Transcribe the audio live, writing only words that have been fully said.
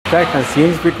In fact ನಾನು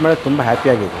CNG fit ಮಾಡೋದು ತುಂಬ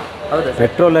ಹ್ಯಾಪಿಯಾಗಿದೆ.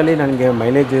 ಪೆಟ್ರೋಲಲ್ಲಿ ನನಗೆ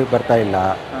ಮೈಲೇಜ್ ಬರ್ತಾ ಇಲ್ಲ,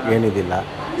 ಏನಿದಿಲ್ಲ.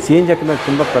 CNG ಹಾಕಿದ್ಮೇಲೆ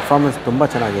ತುಂಬ ಪರ್ಫಾರ್ಮೆನ್ಸ್ ತುಂಬ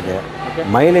ಚೆನ್ನಾಗಿದೆ.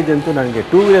 ಮೈಲೇಜ್ ಅಂತೂ ನನಗೆ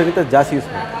 2 ವೀಲರ್ಗಿಂತ ಜಾಸ್ತಿ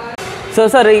ಯೂಸ್ ಮಾಡಿ. ಸೊ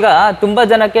ಸರ್, ಈಗ ತುಂಬ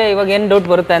ಜನಕ್ಕೆ ಇವಾಗ ಏನು ಡೌಟ್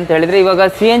ಬರುತ್ತೆ ಅಂತ ಹೇಳಿದ್ರೆ, ಇವಾಗ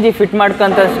CNG ಫಿಟ್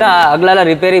ಮಾಡ್ಕೊಂತ ತಕ್ಷಣ ಅಗಲೆಲ್ಲ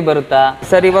ರಿಪೇರಿ ಬರುತ್ತಾ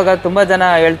ಸರ್? ಇವಾಗ ತುಂಬ ಜನ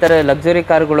ಹೇಳ್ತಾರೆ ಲಕ್ಸುರಿ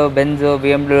ಕಾರ್ಗಳು, ಬೆಂಜು,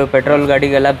 BMW, ಪೆಟ್ರೋಲ್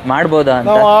ಗಾಡಿಗೆಲ್ಲ ಮಾಡ್ಬೋದಾ ಅಂತ.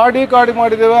 ನಾವು ಆಡಿ ಗಾಡಿ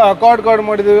ಮಾಡಿದ್ದೇವೆ, ಅಕಾರ್ಡ್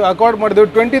ಮಾಡಿದ್ದೇವೆ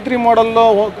 23 ಮಾಡಲ್,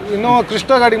 ಇನ್ನೂ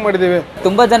ಕ್ರಿಸ್ಟಾ ಗಾಡಿ ಮಾಡಿದ್ದೇವೆ.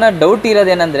 ತುಂಬ ಜನ ಡೌಟ್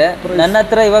ಇರೋದೇನೆಂದರೆ, ನನ್ನ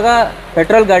ಹತ್ರ ಇವಾಗ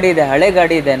ಪೆಟ್ರೋಲ್ ಗಾಡಿ ಇದೆ, ಹಳೆ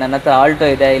ಗಾಡಿ ಇದೆ, ನನ್ನ ಹತ್ರ ಆಲ್ಟೋ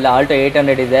ಇದೆ, ಇಲ್ಲ ಆಲ್ಟೋ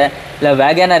 800 ಇದೆ, ಇಲ್ಲ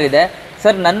ವ್ಯಾಗ್ಯಾನರ್ ಇದೆ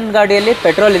ಸರ್. ನನ್ನ ಗಾಡಿಯಲ್ಲಿ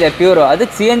ಪೆಟ್ರೋಲ್ ಇದೆ ಪ್ಯೂರು,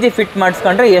 ಅದಕ್ಕೆ CNG ಫಿಟ್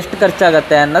ಮಾಡಿಸ್ಕೊಂಡ್ರೆ ಎಷ್ಟು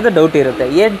ಖರ್ಚಾಗುತ್ತೆ ಅನ್ನೋದು ಡೌಟ್ ಇರುತ್ತೆ.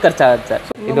 ಏನು ಖರ್ಚಾಗುತ್ತೆ ಸರ್?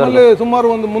 ಇದರಲ್ಲಿ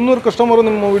ಸುಮಾರು ಒಂದು 300 ಕಸ್ಟಮರು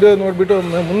ನಿಮ್ಮ ವಿಡಿಯೋ ನೋಡಿಬಿಟ್ಟು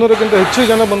 300ಕ್ಕಿಂತ ಹೆಚ್ಚು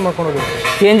ಜನ ಬಂದು ಮಾಡ್ಕೊಂಡು ಹೋಗಿ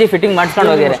CNG ಫಿಟ್ಟಿಂಗ್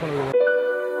ಮಾಡಿಸ್ಕೊಂಡು ಹೋಗ್ಯಾರೆ.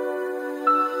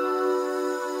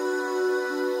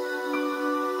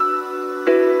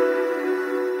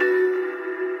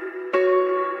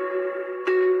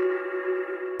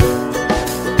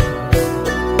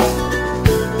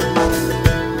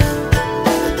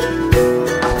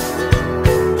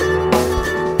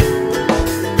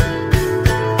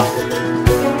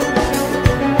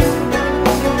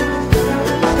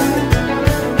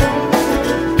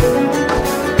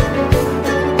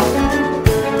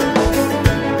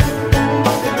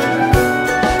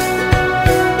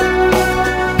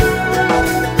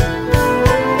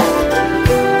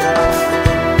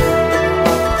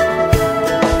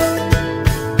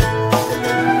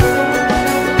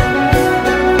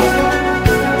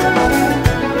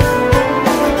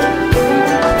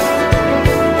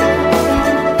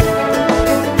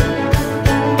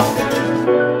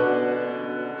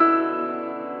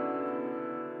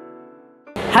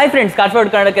 ಹಾಯ್ ಫ್ರೆಂಡ್ಸ್, ಕಾರ್ಸ್ವರ್ಡ್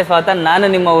ಕನ್ನಡಕ್ಕೆ ಸ್ವಾಗತ. ನಾನು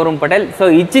ನಿಮ್ಮ ವರುಣ್ ಪಟೇಲ್. ಸೊ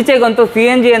ಇತ್ತೀಚೆಗಂತೂ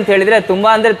CNG ಅಂತ ಹೇಳಿದರೆ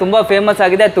ತುಂಬ ಫೇಮಸ್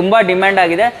ಆಗಿದೆ, ತುಂಬ ಡಿಮ್ಯಾಂಡ್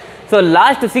ಆಗಿದೆ. So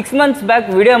last 6 months back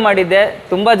video ಮಾಡಿದ್ದೆ,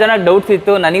 ತುಂಬ ಜನ ಡೌಟ್ಸ್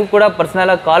ಇತ್ತು, ನನಗೂ ಕೂಡ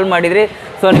ಪರ್ಸ್ನಲಾಗಿ ಕಾಲ್ ಮಾಡಿದ್ರಿ.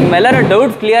 ಸೊ ನಿಮ್ಮೆಲ್ಲರ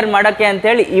ಡೌಟ್ಸ್ ಕ್ಲಿಯರ್ ಮಾಡೋಕ್ಕೆ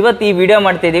ಅಂತೇಳಿ ಇವತ್ತು ಈ ವಿಡಿಯೋ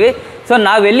ಮಾಡ್ತಿದ್ದೀವಿ. ಸೊ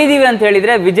ನಾವೆಲ್ಲಿದ್ದೀವಿ ಅಂತ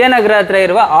ಹೇಳಿದರೆ, ವಿಜಯನಗರ ಹತ್ರ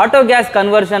ಇರುವ auto gas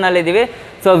ಕನ್ವರ್ಷನಲ್ಲಿದ್ದೀವಿ.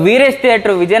 So Veeresh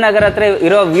theatre, Vijayanagara ಹತ್ರ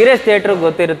ಇರೋ ವೀರೇಶ್ ಥಿಯೇಟ್ರು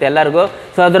ಗೊತ್ತಿರುತ್ತೆ ಎಲ್ಲರಿಗೂ.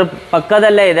 ಸೊ ಅದ್ರ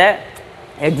ಪಕ್ಕದಲ್ಲೇ ಇದೆ.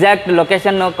 ಎಕ್ಸಾಕ್ಟ್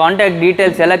ಲೊಕೇಶನ್ನು, ಕಾಂಟ್ಯಾಕ್ಟ್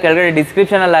ಡೀಟೇಲ್ಸ್ ಎಲ್ಲ ಕೆಳಗಡೆ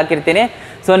ಡಿಸ್ಕ್ರಿಪ್ಷನಲ್ಲಿ ಹಾಕಿರ್ತೀನಿ.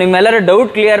 ಸೊ ನಿಮ್ಮೆಲ್ಲರೂ ಡೌಟ್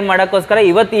ಕ್ಲಿಯರ್ ಮಾಡೋಕ್ಕೋಸ್ಕರ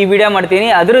ಇವತ್ತು ಈ ವಿಡಿಯೋ ಮಾಡ್ತೀನಿ.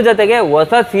 ಅದ್ರ ಜೊತೆಗೆ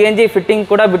ಹೊಸ CNG ಫಿಟ್ಟಿಂಗ್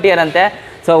ಕೂಡ ಬಿಟ್ಟಿಯಾರಂತೆ.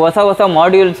 ಸೊ ಹೊಸ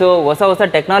ಮಾಡ್ಯೂಲ್ಸು, ಹೊಸ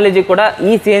ಟೆಕ್ನಾಲಜಿ ಕೂಡ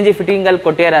ಈ CNG ಫಿಟ್ಟಿಂಗಲ್ಲಿ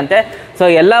ಕೊಟ್ಟಿಯಾರಂತೆ. ಸೊ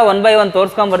ಎಲ್ಲ 1 by 1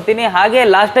 ತೋರಿಸ್ಕೊಂಬರ್ತೀನಿ.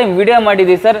 ಹಾಗೆ ಲಾಸ್ಟ್ ಟೈಮ್ ವಿಡಿಯೋ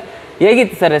ಮಾಡಿದ್ವಿ ಸರ್,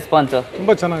 ಹೇಗಿತ್ತು ಸರ್ ರೆಸ್ಪಾನ್ಸು?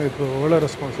 ತುಂಬ ಚೆನ್ನಾಗಿತ್ತು, ಒಳ್ಳೆ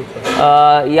ರೆಸ್ಪಾನ್ಸ್ ಇತ್ತು.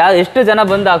 ಎಷ್ಟು ಜನ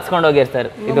ಬಂದು ಹಾಕ್ಸ್ಕೊಂಡು ಹೋಗ್ಯಾರ ಸರ್?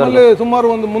 ಇದರಲ್ಲಿ ಸುಮಾರು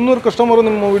ಒಂದು 300 ಕಸ್ಟಮರು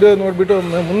ನಿಮ್ಮ ವಿಡಿಯೋ ನೋಡಿಬಿಟ್ಟು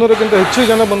 300ಕ್ಕಿಂತ ಹೆಚ್ಚು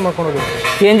ಜನ ಬಂದು ಮಾಡ್ಕೊಂಡು ಹೋಗಿ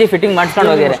CNG ಫಿಟ್ಟಿಂಗ್ ಮಾಡಿಸ್ಕೊಂಡು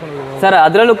ಹೋಗ್ಯಾರೆ ಸರ್.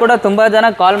 ಅದರಲ್ಲೂ ಕೂಡ ತುಂಬ ಜನ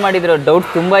ಕಾಲ್ ಮಾಡಿದ್ರು,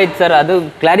 ಡೌಟ್ಸ್ ತುಂಬ ಇತ್ತು ಸರ್. ಅದು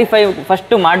ಕ್ಲಾರಿಫೈ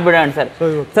ಫಸ್ಟ್ ಮಾಡಿಬಿಡೋಣ ಸರ್.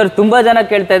 ಸರ್ ತುಂಬ ಜನ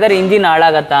ಕೇಳ್ತಾ ಇದ್ದಾರೆ ಇಂಜಿನ್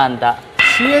ಹಾಳಾಗತ್ತಾ ಅಂತ.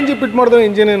 CNG ಫಿಟ್ ಮಾಡಿದ್ರೆ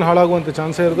ಇಂಜಿನ್ ಏನು ಹಾಳಾಗುವಂಥ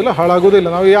ಚಾನ್ಸೇ ಇರೋದಿಲ್ಲ, ಹಾಳಾಗೋದಿಲ್ಲ.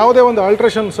 ನಾವು ಯಾವುದೇ ಒಂದು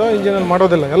ಆಲ್ಟ್ರೇಷನ್ ಸಹ ಇಂಜಿನಲ್ಲಿ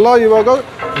ಮಾಡೋದಿಲ್ಲ. ಎಲ್ಲ ಇವಾಗ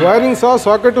ವೈರಿಂಗ್ ಸಹ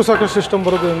ಸಾಕೆಟ್ ಟು ಸಾಕೆಟ್ ಸಿಸ್ಟಮ್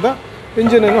ಬರೋದ್ರಿಂದ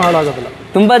ಇಂಜಿನ್ ಏನು ಹಾಳಾಗೋದಿಲ್ಲ.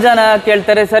 ತುಂಬ ಜನ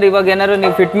ಕೇಳ್ತಾರೆ ಸರ್, ಇವಾಗ ಏನಾದ್ರು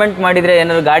ನೀವು ಫಿಟ್ಮೆಂಟ್ ಮಾಡಿದರೆ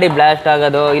ಏನಾದ್ರು ಗಾಡಿ ಬ್ಲಾಸ್ಟ್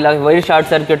ಆಗೋದು, ಇಲ್ಲ ವೈರ್ ಶಾರ್ಟ್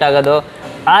ಸರ್ಕ್ಯೂಟ್ ಆಗೋದು,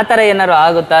 ಆ ಥರ ಏನಾದ್ರು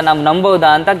ಆಗುತ್ತಾ, ನಾವು ನಂಬೋದಾ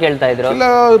ಅಂತ ಕೇಳ್ತಾ ಇದ್ರು. ಇಲ್ಲ,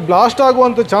 ಬ್ಲಾಸ್ಟ್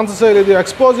ಆಗುವಂಥ ಚಾನ್ಸಸ್ ಇದೆ.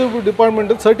 ಎಕ್ಸ್ಪ್ಲೋಸಿವ್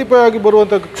ಡಿಪಾರ್ಟ್ಮೆಂಟ್ ಸರ್ಟಿಫೈ ಆಗಿ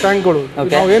ಬರುವಂಥ ಟ್ಯಾಂಕ್ಗಳು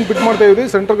ನಾವು ಏನು ಫಿಟ್ ಮಾಡ್ತಾ ಇದ್ದೀವಿ,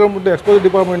 ಸೆಂಟ್ರಲ್ ಗೌರ್ಮೆಂಟ್ ಎಕ್ಸ್ಪ್ಲೋಸಿವ್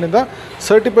ಡಿಪಾರ್ಟ್ಮೆಂಟಿಂದ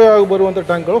ಸರ್ಟಿಫೈ ಆಗಿ ಬರುವಂಥ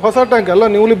ಟ್ಯಾಂಕ್ಗಳು, ಹೊಸ ಟ್ಯಾಂಕ್ ಎಲ್ಲ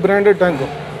ನ್ಯೂಲಿ ಬ್ರ್ಯಾಂಡೆಡ್ ಟ್ಯಾಂಕು.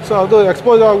 ಸೊ ಅದು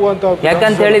ಎಕ್ಸ್ಪೋಸ್ ಆಗುವಂಥ,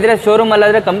 ಯಾಕಂತ ಹೇಳಿದ್ರೆ ಶೋರೂಮ್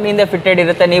ಅಲ್ಲಾದ್ರೆ ಕಂಪ್ನಿಯಿಂದ ಫಿಟ್ಟೆಡ್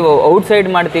ಇರುತ್ತೆ, ನೀವು ಔಟ್ ಸೈಡ್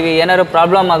ಮಾಡ್ತೀವಿ, ಏನಾದ್ರು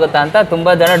ಪ್ರಾಬ್ಲಮ್ ಆಗುತ್ತಾ ಅಂತ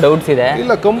ತುಂಬ ಜನ ಡೌಟ್ಸ್ ಇದೆ.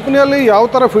 ಇಲ್ಲ, ಕಂಪ್ನಿಯಲ್ಲಿ ಯಾವ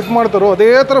ಥರ ಫಿಟ್ ಮಾಡ್ತಾರೋ ಅದೇ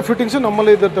ಥರ ಫಿಟ್ಟಿಂಗ್ಸ್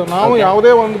ನಮ್ಮಲ್ಲಿ ಇದಿರ್ತವೆ. ನಾವು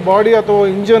ಯಾವುದೇ ಒಂದು ಬಾಡಿ ಅಥವಾ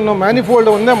ಇಂಜಿನ್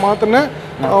ಮ್ಯಾನಿಫೋಲ್ಡ್ ಒಂದೇ ಮಾತ್ರನೇ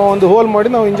ಒಂದು ಹೋಲ್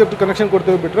ಮಾಡಿ ನಾವು ಇಂಜೆಕ್ಟ್ ಕನೆಕ್ಷನ್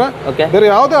ಕೊಡ್ತೀವಿ, ಬಿಟ್ಟರೆ ಬೇರೆ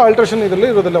ಯಾವುದೇ ಆಲ್ಟ್ರೇಷನ್ ಇದರಲ್ಲಿ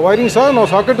ಇರೋದಿಲ್ಲ. ವೈರಿಂಗ್ ಸಹ ನಾವು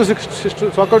ಸಾಕೆಟ್ ಟು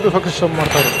ಸಾಕೆಟ್ ಸಿಸ್ಟಮ್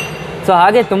ಮಾಡ್ತಾರೆ. ಸೊ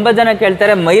ಹಾಗೆ ತುಂಬ ಜನ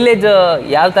ಕೇಳ್ತಾರೆ ಮೈಲೇಜ್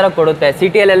ಯಾವ ಥರ ಕೊಡುತ್ತೆ,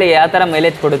 ಸಿಟಿಯಲ್ಲಿ ಯಾವ ಥರ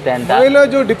ಮೈಲೇಜ್ ಕೊಡುತ್ತೆ ಅಂತ.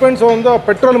 Mileage depends on the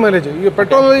petrol mileage. ಈಗ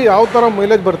ಪೆಟ್ರೋಲ್ ಯಾವ ಥರ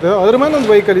ಮೈಲೇಜ್ ಬರ್ತದೆ ಅದ್ರ ಮೇಲೆ ಒಂದು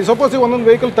ವೆಹಿಕಲ್, ಸಪೋಸ್ ಒಂದೊಂದು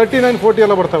ವೆಹಿಕಲ್ 39-40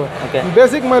 ಎಲ್ಲ ಬರ್ತವೆ.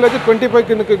 ಬೇಸಿಕ್ ಮೈಲೇಜ್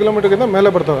 25 ಕಿಲೋಮೀಟರ್ಗಿಂತ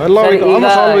ಮೇಲೆ ಬರ್ತವೆ ಎಲ್ಲ ವೆಹಿಕಲ್.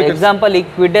 ಎಕ್ಸಾಂಪಲ್ ಈಗ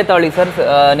ಕ್ವಿಡ್ಡೆ ತಗೊಳ್ಳಿ ಸರ್,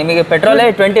 ನಿಮಗೆ ಪೆಟ್ರೋಲೇ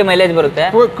 20 ಮೈಲೇಜ್ ಬರುತ್ತೆ,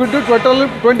 ಕ್ವಿಡ್ ಪೆಟ್ರೋಲ್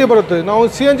 20 ಬರುತ್ತೆ. ನಾವು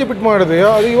CNG ಫಿಟ್ ಮಾಡಿದ್ವಿ,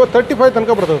 ಅದು ಇವತ್ತು 35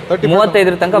 ತನಕ ಬರ್ತದೆ,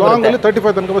 35 ತನಕ ಬರುತ್ತೆ,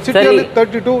 35 ತನಕ, ಸಿಟಿಯಲ್ಲಿ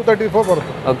 32-34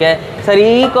 ಬರುತ್ತೆ. ಓಕೆ ಸರ್,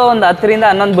 ಈಗ ಒಂದು 10ರಿಂದ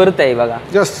 11 ಬರುತ್ತೆ. ಇವಾಗ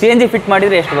CNG ಫಿಟ್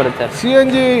ಮಾಡಿದ್ರೆ ಎಷ್ಟು ಬರುತ್ತೆ?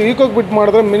 CNG ಈಕೋಕ್ ಫಿಟ್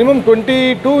ಮಾಡಿದ್ರೆ ಮಿನಿಮಮ್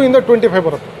 22 ಇಂದ 25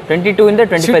 ಬರುತ್ತೆ. 22 ಇಂದ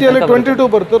 25 ಸಿಟಿಯಲ್ಲಿ 22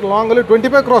 ಬರುತ್ತೆ, ಲಾಂಗ್ ಅಲ್ಲಿ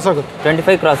 25 ಕ್ರಾಸ್ ಆಗುತ್ತೆ.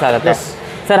 25 ಕ್ರಾಸ್ ಆಗುತ್ತೆ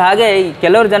ಸರ್. ಹಾಗೆ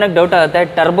ಕೆಲವರು ಜನಕ್ಕೆ ಡೌಟ್ ಆಗುತ್ತೆ,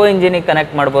 ಟರ್ಬೋ ಇಂಜಿನಿಗೆ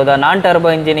ಕನೆಕ್ಟ್ ಮಾಡ್ಬೋದಾ, ನಾನ್ ಟರ್ಬೋ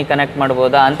ಇಂಜಿನಿಗೆ ಕನೆಕ್ಟ್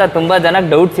ಮಾಡ್ಬೋದಾ ಅಂತ ತುಂಬ ಜನಕ್ಕೆ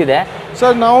ಡೌಟ್ಸ್ ಇದೆ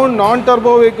ಸರ್. ನಾವು ನಾನ್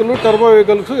ಟರ್ಬೋ ವೆಹಿಕಲ್, ಟರ್ಬೋ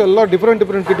ವೆಹಿಕಲ್ಸ್ ಎಲ್ಲ ಡಿಫ್ರೆಂಟ್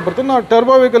ಕಿಟ್ ಬರ್ತದೆ. ನಾವು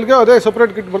ಟರ್ಬೋ ವೆಹಿಕಲ್ಗೆ ಅದೇ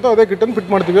ಸಪ್ರೇಟ್ ಕಿಟ್ ಬರ್ತದೆ, ಅದೇ ಕಿಟ್ಟನ್ನು ಫಿಟ್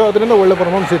ಮಾಡ್ತೀವಿ, ಅದರಿಂದ ಒಳ್ಳೆ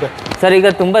ಪರ್ಫಾರ್ಮೆನ್ಸ್ ಇದೆ ಸರ್. ಈಗ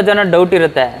ತುಂಬ ಜನ ಡೌಟ್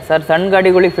ಇರುತ್ತೆ ಸರ್, ಸಣ್ಣ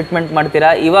ಗಾಡಿಗಳಿಗೆ ಫಿಟ್ಮೆಂಟ್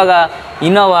ಮಾಡ್ತೀರಾ, ಇವಾಗ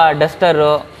ಇನೋವಾ,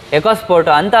 ಡಸ್ಟರು, ಎಕೋಸ್ಪೋರ್ಟ್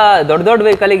ಅಂತ ದೊಡ್ಡ ದೊಡ್ಡ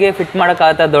ವೆಹಿಕಲ್ಗೆ ಫಿಟ್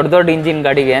ಮಾಡೋಕ್ಕಾಗತ್ತಾ, ದೊಡ್ಡ ಇಂಜಿನ್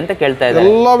ಗಾಡಿಗೆ ಅಂತ ಕೇಳ್ತಾ ಇದ್ದಾರೆ.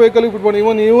 ಎಲ್ಲ ವೆಹಿಕಲ್ಗೆ ಫಿಟ್ ಮಾಡಿ.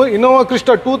 ಇವನ್ ನೀವು ಇನ್ನೋವಾ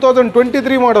ಕ್ರಿಸ್ಟಾ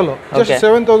 2023 ಮಾಡಲು ಜಸ್ಟ್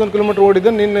 7000 ಕಿಲೋಮೀಟರ್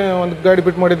ಓಡಿದೆ. ನಿನ್ನೆ ಒಂದು ಗಾಡಿ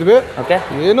ಫಿಟ್ ಮಾಡಿದ್ವಿ,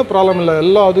 ಏನು ಪ್ರಾಬ್ಲಮ್ ಇಲ್ಲ.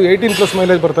 ಎಲ್ಲ ಅದು 18+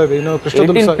 ಮೈಲೇಜ್ ಬರ್ತಾ ಇದೆ. ಇನ್ನೋವಾ ಕ್ರಿಸ್ಟಾ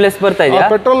 18+ ಬರ್ತಾ ಇದೆ.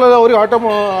 ಪೆಟ್ರೋಲ್ ಅವ್ರಿಗೆ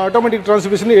ಆಟೋಮೆಟಿಕ್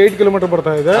ಟ್ರಾನ್ಸ್ಮಿಷನ್ 8 ಕಿಲೋಮೀಟರ್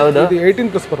ಬರ್ತಾ ಇದೆ. ಇದು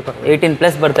 18+ ಬರ್ತಾ ಇದೆ.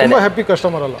 18+ ಬರ್ತಾ ಇದೆ. ತುಂಬಾ ಹ್ಯಾಪಿ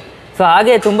ಕಸ್ಟಮರ್ ಅಲ್ಲ. ಸೊ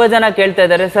ಹಾಗೆ ತುಂಬ ಜನ ಕೇಳ್ತಾ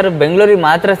ಇದ್ದಾರೆ, ಸರ್ ಬೆಂಗಳೂರಿಗೆ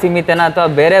ಮಾತ್ರ ಸೀಮಿತನಾ ಅಥವಾ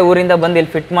ಬೇರೆ ಊರಿಂದ ಬಂದು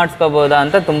ಇಲ್ಲಿ ಫಿಟ್ ಮಾಡಿಸ್ಕೋಬೋದಾ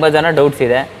ಅಂತ ತುಂಬ ಜನ ಡೌಟ್ಸ್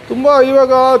ಇದೆ.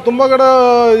 ಇವಾಗ ತುಂಬ ಕಡೆ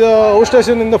ಔಟ್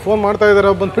ಸ್ಟೇಷನಿಂದ ಫೋನ್ ಮಾಡ್ತಾ ಇದ್ದಾರೆ,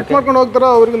 ಬಂದು ಫಿಟ್ ಮಾಡ್ಕೊಂಡು ಹೋಗ್ತಾರೆ.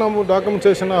 ಅವ್ರಿಗೆ ನಾವು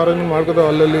ಡಾಕ್ಯುಮೆಂಟೇಷನ್ ಅರೇಂಜ್ ಮಾಡ್ಕೊತಾ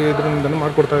ಅಲ್ಲಿ ಇದರಿಂದ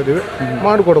ಮಾಡ್ಕೊಡ್ತಾ ಇದ್ದೀವಿ,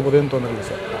 ಮಾಡಿಕೊಡ್ಬೋದು ಏನು ತೊಂದರೆ ಇಲ್ಲ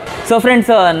ಸರ್. ಸೊ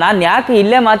ಫ್ರೆಂಡ್ಸ್, ನಾನು ಯಾಕೆ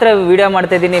ಇಲ್ಲೇ ಮಾತ್ರ ವಿಡಿಯೋ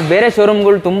ಮಾಡ್ತಾ ಇದ್ದೀನಿ, ಬೇರೆ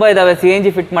ಶೋರೂಮ್ಗಳು ತುಂಬ ಇದ್ದಾವೆ CNG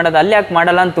ಫಿಟ್ ಮಾಡೋದು, ಅಲ್ಲಿ ಯಾಕೆ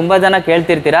ಮಾಡಲ್ಲ ಅಂತ ತುಂಬ ಜನ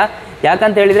ಕೇಳ್ತಿರ್ತೀರಾ.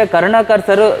 ಯಾಕಂತ ಹೇಳಿದರೆ ಕರುಣಾಕರ್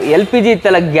ಸರ್ LPG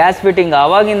ಇತ್ತಲ್ಲ ಗ್ಯಾಸ್ ಫಿಟ್ಟಿಂಗ್,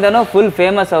 ಆವಾಗಿಂದನೂ ಫುಲ್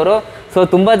ಫೇಮಸ್ ಅವರು. ಸೊ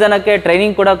ತುಂಬ ಜನಕ್ಕೆ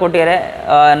ಟ್ರೈನಿಂಗ್ ಕೂಡ ಕೊಟ್ಟಿದ್ದಾರೆ.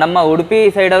 ನಮ್ಮ ಉಡುಪಿ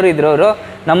ಸೈಡ್ ಅವರು ಇದ್ರು, ಅವರು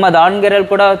ನಮ್ಮ ದಾವಣಗೆರೆಯಲ್ಲಿ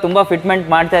ಕೂಡ ತುಂಬ ಫಿಟ್ಮೆಂಟ್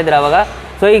ಮಾಡ್ತಾಯಿದ್ರು ಅವಾಗ.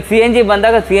 ಸೊ ಈಗ CNG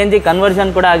ಬಂದಾಗ CNG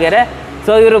ಕನ್ವರ್ಷನ್ ಕೂಡ ಆಗ್ಯಾರೆ.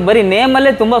 ಸೊ ಇವರು ಬರೀ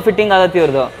ನೇಮಲ್ಲೇ ತುಂಬ ಫಿಟ್ಟಿಂಗ್ ಆಗುತ್ತೆ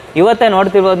ಇವ್ರದ್ದು. ಇವತ್ತೇ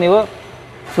ನೋಡ್ತಿರ್ಬೋದು ನೀವು,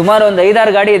 ಸುಮಾರು ಒಂದು 5-6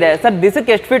 ಗಾಡಿ ಇದೆ. ಸರ್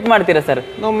ದಿಸಕ್ಕೆ ಎಷ್ಟು ಫಿಟ್ ಮಾಡ್ತೀರಾ ಸರ್?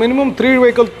 ನಾವು minimum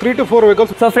 3 to 4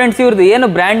 vehicles. So friends, ಇವ್ರದ್ದು ಏನು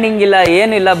ಬ್ರ್ಯಾಂಡಿಂಗ್ ಇಲ್ಲ,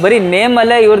 ಏನಿಲ್ಲ, ಬರೀ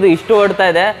ನೇಮಲ್ಲೇ ಇವ್ರದ್ದು ಇಷ್ಟು ಓಡ್ತಾ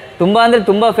ಇದೆ. ತುಂಬ ಅಂದರೆ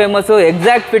ತುಂಬ famous.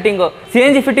 Exact fitting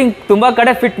CNG fitting ತುಂಬ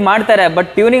ಕಡೆ ಫಿಟ್ ಮಾಡ್ತಾರೆ, ಬಟ್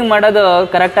ಟ್ಯೂನಿಂಗ್ ಮಾಡೋದು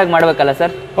ಕರೆಕ್ಟಾಗಿ ಮಾಡಬೇಕಲ್ಲ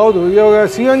ಸರ್? ಹೌದು, ಇವಾಗ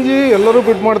CNG ಎಲ್ಲರೂ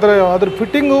ಫಿಟ್ ಮಾಡ್ತಾರೆ, ಅದ್ರ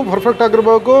ಫಿಟ್ಟಿಂಗು ಪರ್ಫೆಕ್ಟ್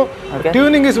ಆಗಿರಬೇಕು.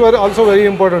 Tuning is also very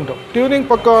important. Tuning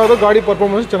ಪಕ್ಕ ಆದ ಗಾಡಿ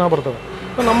ಪರ್ಫಾರ್ಮೆನ್ಸ್ ಚೆನ್ನಾಗಿ ಬರ್ತದೆ.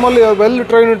 ನಮ್ಮಲ್ಲಿ ವೆಲ್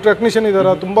ಟ್ರೈನ್ ಟೆಕ್ನಿಷಿಯನ್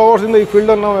ಇದ್ದಾರೆ, ತುಂಬ ವರ್ಷದಿಂದ ಈ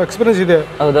ಫೀಲ್ಡಲ್ಲಿ ನಾವು ಎಕ್ಸ್ಪೀರಿಯನ್ಸ್ ಇದೆ.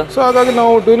 ಸೊ ಹಾಗಾಗಿ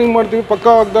ನಾವು ಟ್ಯೂನಿಂಗ್ ಮಾಡ್ತೀವಿ, ಪಕ್ಕ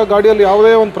ಆಗದ ಗಾಡಿಯಲ್ಲಿ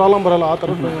ಯಾವುದೇ ಒಂದು ಪ್ರಾಬ್ಲಮ್ ಬರಲ್ಲ, ಆ ಥರ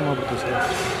ಟ್ಯೂನಿಂಗ್ ಮಾಡ್ತೀವಿ ಸರ್.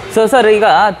 ಸೊ ಸರ್, ಈಗ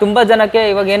ತುಂಬ ಜನಕ್ಕೆ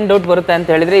ಇವಾಗ ಏನು ಡೌಟ್ ಬರುತ್ತೆ ಅಂತ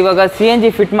ಹೇಳಿದರೆ, ಇವಾಗ CNG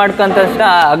ಫಿಟ್ ಮಾಡ್ಕೊಂತ ತಕ್ಷಣ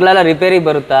ಅಗ್ಲೆಲ್ಲ ರಿಪೇರಿ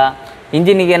ಬರುತ್ತಾ,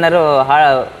 ಇಂಜಿನಿಗೆ ಏನಾದ್ರು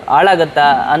ಹಾಳಾಗತ್ತಾ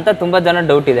ಅಂತ ತುಂಬ ಜನ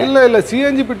ಡೌಟ್ ಇದೆ. ಇಲ್ಲ,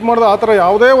 CNG ಫಿಟ್ ಮಾಡಿದ್ರೆ ಆ ಥರ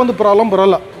ಯಾವುದೇ ಒಂದು ಪ್ರಾಬ್ಲಮ್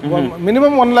ಬರಲ್ಲ.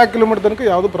 ಮಿನಿಮಮ್ 1 lakh ಕಿಲೋಮೀಟರ್ ತನಕ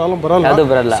ಯಾವುದು ಪ್ರಾಬ್ಲಮ್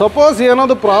ಬರಲ್ಲ. ಸಪೋಸ್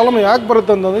ಏನಾದ್ರು ಪ್ರಾಬ್ಲಮ್ ಯಾಕೆ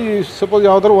ಬರುತ್ತೆ ಅಂತಂದ್ರೆ, ಈ ಸಪೋಸ್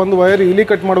ಯಾವ್ದಾದ್ರು ಒಂದು ವೈರ್ ಇಲಿ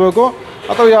ಕಟ್ ಮಾಡಬೇಕು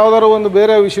ಅಥವಾ ಯಾವ್ದಾದ್ರು ಒಂದು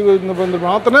ಬೇರೆ ವಿಷಯ ಬಂದ್ರೆ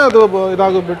ಮಾತ್ರ ಅದು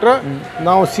ಇದಾಗ್ಬಿಟ್ರೆ,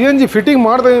 ನಾವು CNG ಫಿಟ್ಟಿಂಗ್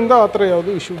ಮಾಡೋದ್ರಿಂದ ಆ ಥರ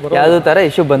ಯಾವುದು ಇಶ್ಯೂ ಬರಲ್ಲ, ಯಾವುದೇ ಥರ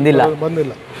ಇಶ್ಯೂ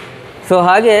ಬಂದಿಲ್ಲ. ಸೊ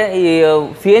ಹಾಗೆ ಈ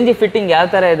CNG ಫಿಟ್ಟಿಂಗ್ ಯಾವ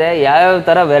ಥರ ಇದೆ, ಯಾವ್ಯಾವ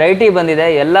ಥರ ವೆರೈಟಿ ಬಂದಿದೆ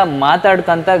ಎಲ್ಲ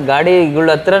ಮಾತಾಡ್ಕೊಂತ ಗಾಡಿಗಳ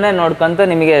ಹತ್ರನೇ ನೋಡ್ಕೊಂತ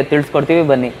ನಿಮಗೆ ತಿಳಿಸ್ಕೊಡ್ತೀವಿ,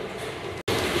 ಬನ್ನಿ.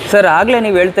 ಸರ್, ಆಗಲೇ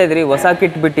ನೀವು ಹೇಳ್ತಾ ಇದ್ರಿ ಹೊಸ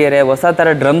ಕಿಟ್ ಬಿಟ್ಟಿದ್ದಾರೆ, ಹೊಸ ಥರ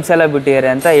ಡ್ರಮ್ಸ್ ಎಲ್ಲ ಬಿಟ್ಟಿದ್ದಾರೆ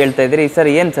ಅಂತ ಹೇಳ್ತಾ ಇದ್ರಿ. ಸರ್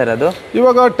ಏನು ಸರ್ ಅದು?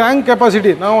 ಇವಾಗ ಟ್ಯಾಂಕ್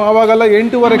ಕೆಪಾಸಿಟಿ ನಾವು ಆವಾಗೆಲ್ಲ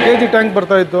 8.5 kg ಟ್ಯಾಂಕ್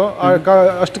ಬರ್ತಾ ಇತ್ತು,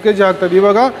 ಅಷ್ಟು kg ಆಗ್ತಾಯಿದೆ.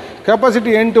 ಇವಾಗ ಕೆಪಾಸಿಟಿ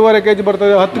 8.5 kg ಬರ್ತಾ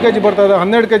ಇದೆ, 10 kg ಬರ್ತಾ ಇದೆ,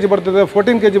 12 kg ಬರ್ತಾ ಇದೆ,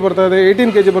 14 kg ಬರ್ತಾ ಇದೆ,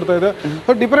 18 kg ಬರ್ತಾ ಇದೆ.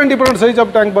 So different size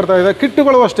of tank ಬರ್ತಾ ಇದೆ.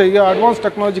 ಕಿಟ್ಗಳು ಅಷ್ಟೇ, ಈಗ ಅಡ್ವಾನ್ಸ್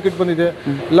ಟೆಕ್ನಾಲಜಿ ಕಿಟ್ ಬಂದಿದೆ.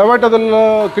 ಲೆವಾಟೋದಲ್ಲ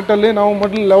ಕಿಟ್ಟಲ್ಲಿ ನಾವು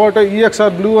ಮೊದಲು ಲೆವಾಟೋ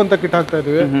EXR ಬ್ಲೂ ಅಂತ ಕಿಟ್ ಹಾಕ್ತಾ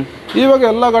ಇದ್ವಿ. ಇವಾಗ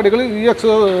ಎಲ್ಲ ಗಾಡಿಗಳು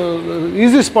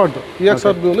ಈಸಿ ಸ್ಪಾಟ್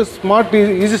EXR ಬ್ಲೂ ಅಲ್ಲಿ ಸ್ಮಾರ್ಟ್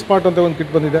ಈಸಿ ಸ್ಮಾರ್ಟ್ ಅಂತ ಒಂದು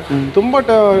ಕಿಟ್ ಬಂದಿದೆ. ತುಂಬ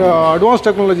ಅಡ್ವಾನ್ಸ್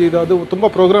ಟೆಕ್ನಾಲಜಿ ಇದೆ, ಅದು ತುಂಬ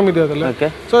ಪ್ರೋಗ್ರಾಮ್ ಇದೆ ಅದರಲ್ಲಿ.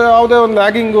 ಸೊ ಯಾವುದೇ ಒಂದು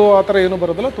ಲ್ಯಾಗಿಂಗು ಆ ಥರ ಏನೂ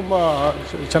ಬರೋದಿಲ್ಲ, ತುಂಬ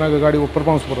ಚೆನ್ನಾಗಿ ಗಾಡಿ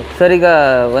ಪರ್ಫಾರ್ಮೆನ್ಸ್ ಬರುತ್ತೆ. ಸರ್, ಈಗ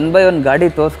 1 by 1 ಗಾಡಿ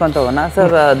ತೋರಿಸ್ಕೊಂತವನ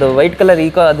ಸರ್, ಅದು ವೈಟ್ ಕಲರ್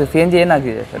ಈಕೋ ಅದು CNG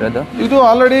ಏನಾಗಿದೆ ಸರ್? ಅದು ಇದು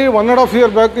ಆಲ್ರೆಡಿ 1.5 year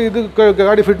ಬ್ಯಾಕ್ ಇದು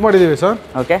ಗಾಡಿ ಫಿಟ್ ಮಾಡಿದ್ದೀವಿ ಸರ್.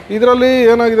 ಓಕೆ. ಇದರಲ್ಲಿ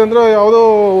ಏನಾಗಿದೆ ಅಂದರೆ, ಯಾವುದೋ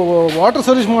ವಾಟರ್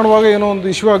ಸರ್ವಿಸ್ ಮಾಡುವಾಗ ಏನೋ ಒಂದು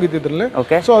ಇಶ್ಯೂ ಆಗಿದ್ದು ಇದರಲ್ಲಿ.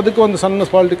 ಸೊ ಅದಕ್ಕೆ ಒಂದು ಸಣ್ಣ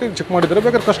ಫಾಲ್ಟಿಗೆ ಚೆಕ್ ಮಾಡಿದ್ದಾರೆ.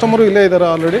 ಬೇಕಾದ್ರೆ ಕಸ್ಟಮರು ಇಲ್ಲೇ ಇದ್ದಾರೆ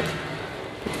ಆಲ್ರೆಡಿ.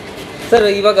 ಸರ್,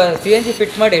 ಇವಾಗ CNG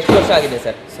ಫಿಟ್ ಮಾಡಿ ಎಷ್ಟು ವರ್ಷ ಆಗಿದೆ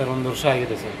ಸರ್? ಸರ್ 1 ವರ್ಷ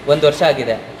ಆಗಿದೆ ಸರ್. 1 ವರ್ಷ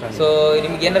ಆಗಿದೆ. ಸೊ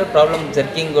ನಿಮ್ಗೆ ಏನಾದ್ರು ಪ್ರಾಬ್ಲಮ್,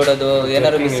 ಜರ್ಕಿಂಗ್ ಓಡೋದು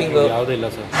ಏನಾದ್ರು ಮಿಸ್ಸಿಂಗ್ ಯಾವುದೂ ಇಲ್ಲ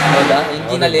ಸರ್? ಹೌದಾ?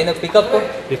 ಇಂಜಿನಲ್ಲಿ ಏನು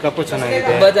ಪಿಕಪ್ ಚೆನ್ನಾಗಿದೆ.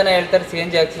 ತುಂಬ ಜನ ಹೇಳ್ತಾರೆ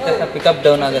CNG ಹಾಕ್ಸಿದ ತಕ್ಷಣ ಪಿಕಪ್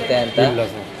ಡೌನ್ ಆಗುತ್ತೆ ಅಂತ. ಇಲ್ಲ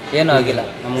ಸರ್, ಏನೂ ಆಗಿಲ್ಲ.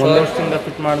 ನಮ್ಮ 1 ವರ್ಷದಿಂದ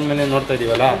ಫಿಟ್ ಮಾಡಿದ್ಮೇಲೆ ನೋಡ್ತಾ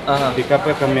ಇದೀವಲ್ಲ,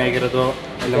 ಪಿಕಪ್ಪೇ ಕಮ್ಮಿ ಆಗಿರೋದು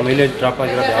ಇಲ್ಲ, ಮೈಲೇಜ್ ಡ್ರಾಪ್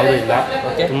ಆಗಿರೋದು ಯಾವುದೂ ಇಲ್ಲ.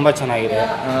 ತುಂಬ ಚೆನ್ನಾಗಿದೆ.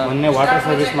 ಮೊನ್ನೆ ವಾಟರ್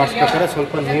ಸರ್ವಿಸ್ ಮಾಡಿಸ್ಬೇಕಾದ್ರೆ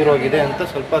ಸ್ವಲ್ಪ ನೀರು ಹೋಗಿದೆ ಅಂತ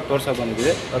ಸ್ವಲ್ಪ ತೋರ್ಸಕ್ಕೆ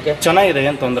ಬಂದಿದೆ. ಓಕೆ, ಚೆನ್ನಾಗಿದೆ,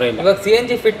 ಏನು ತೊಂದರೆ ಇಲ್ಲ. ಇವಾಗ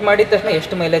CNG ಫಿಟ್ ಮಾಡಿದ ತಕ್ಷಣ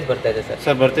ಎಷ್ಟು ಮೈಲೇಜ್ ಬರ್ತಾ ಇದೆ ಸರ್?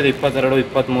 ಸರ್ ಬರ್ತಿದೆ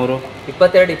 22,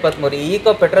 23.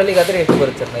 ಈಕೋ ಪೆಟ್ರೋಲಿಗಾದರೆ ಎಷ್ಟು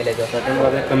ಬರುತ್ತೆ ಸರ್ ಮೈಲೇಜ್?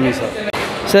 ಅದೇ ಕಮ್ಮಿ ಸರ್.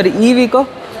 ಸರ್ ಈ ವೀಕೋ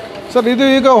ಸರ್ ಇದು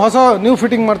ಈಗ ಹೊಸ ನ್ಯೂ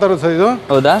ಫಿಟ್ಟಿಂಗ್ ಮಾಡ್ತಾ ಇರೋದು ಸರ್. ಇದು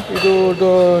ಹೌದಾ? ಇದು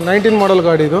 19 ಮಾಡಲ್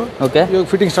ಗಾಡಿ ಇದು. ಓಕೆ. ಇವಾಗ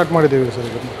ಫಿಟ್ಟಿಂಗ್ ಸ್ಟಾರ್ಟ್ ಮಾಡಿದ್ದೀವಿ ಸರ್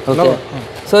ಇದು.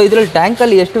 ಸೊ ಇದ್ರಲ್ಲಿ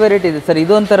ಟ್ಯಾಂಕಲ್ಲಿ ಎಷ್ಟು ವೆರೈಟಿ ಇದೆ ಸರ್?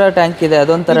 ಇದೊಂಥರ ಟ್ಯಾಂಕ್ ಇದೆ,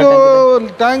 ಅದೊಂಥರ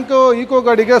ಟ್ಯಾಂಕ್. ಈಕೋ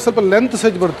ಗಾಡಿಗೆ ಸ್ವಲ್ಪ ಲೆಂತ್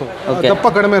ಸೈಜ್ ಬರ್ತವೆ, ದಪ್ಪ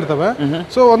ಕಡಿಮೆ ಇರ್ತವೆ.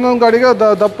 ಸೊ ಒಂದೊಂದು ಗಾಡಿಗೆ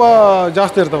ದಪ್ಪ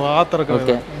ಜಾಸ್ತಿ ಇರ್ತವೆ, ಆ ಥರ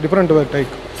ಡಿಫ್ರೆಂಟ್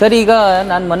ಟೈಪ್. ಸರ್, ಈಗ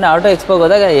ನಾನು ಮೊನ್ನೆ ಆಟೋ ಎಕ್ಸ್ಪೋಗೆ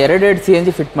ಹೋದಾಗ 2 CNG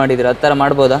ಫಿಟ್ ಮಾಡಿದ್ರು, ಆ ಥರ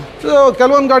ಮಾಡ್ಬೋದಾ?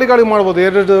 ಕೆಲವೊಂದು ಗಾಡಿ ಮಾಡ್ಬೋದು,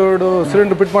 2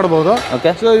 ಸಿಲಿಂಡರ್ ಫಿಟ್ ಮಾಡ್ಬೋದು.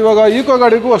 ಓಕೆ. ಸೊ ಇವಾಗ ಈಕೋ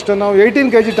ಗಾಡಿಗೂ ಅಷ್ಟೇ ನಾವು 18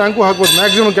 kg ಟ್ಯಾಂಕು ಹಾಕ್ಬೋದು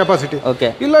ಮ್ಯಾಕ್ಸಿಮಮ್ ಕೆಪಾಸಿಟಿ. ಓಕೆ.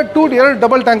 ಇಲ್ಲ 2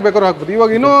 ಡಬಲ್ ಟ್ಯಾಂಕ್ ಬೇಕಾದ್ರೂ ಹಾಕ್ಬೋದು. ಇವಾಗ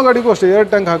ಇನ್ನೋವಾ ಗಾಡಿಗೂ ಅಷ್ಟೇ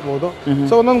 2 ಟ್ಯಾಂಕ್ ಹಾಕ್ಬೋದು.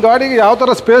 ಸೊ ಒಂದೊಂದು ಗಾಡಿಗೆ ಯಾವ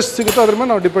ಥರ ಸ್ಪೇಸ್ ಸಿಗುತ್ತೋ ಅದ್ರ ಮೇಲೆ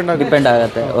ನಾವು ಡಿಪೆಂಡ್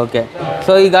ಆಗುತ್ತೆ. ಓಕೆ.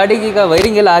 ಸೊ ಈ ಗಾಡಿಗೆ ಈಗ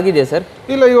ವೈರಿಂಗ್ ಎಲ್ಲ ಆಗಿದೆ ಸರ್?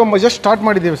 ಇಲ್ಲ, ಇವಾಗ ಜಸ್ಟ್ ಸ್ಟಾರ್ಟ್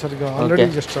ಮಾಡಿದ್ದೀವಿ ಸರ್, ಈಗ ಆಲ್ರೆಡಿ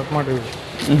ಜಸ್ಟ್ ಸ್ಟಾರ್ಟ್ ಮಾಡಿದ್ದೀವಿ.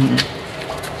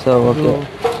 ಸೊ ಓಕೆ,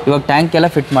 ಇವಾಗ ಟ್ಯಾಂಕ್ ಎಲ್ಲ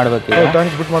ಫಿಟ್ ಮಾಡಬೇಕು.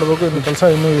 ಟ್ಯಾಂಕ್ ಫಿಟ್ ಮಾಡಬೇಕು, ಇನ್ನು ಕೆಲಸ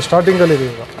ಇನ್ನು ಸ್ಟಾರ್ಟಿಂಗಲ್ಲಿ ಇದೆ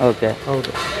ಈಗ. ಓಕೆ,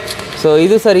 ಹೌದು. ಸೊ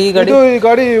ಇದು ಸರ್ ಈ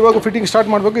ಗಾಡಿ ಇವಾಗ ಫಿಟ್ಟಿಂಗ್ ಸ್ಟಾರ್ಟ್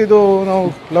ಮಾಡಬೇಕು. ಇದು ನಾವು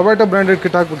ಲೆವಾಟೋ ಬ್ರ್ಯಾಂಡೆಡ್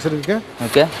ಕಿಟ್ ಹಾಕ್ಬೇಕು ಸರ್ ಇದಕ್ಕೆ.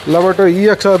 ಓಕೆ. ಲೆವಾಟೋ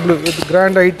EXR ಬ್ಲೂ, ಇದು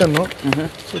ಗ್ರ್ಯಾಂಡ್ 8 ಅನ್ನು.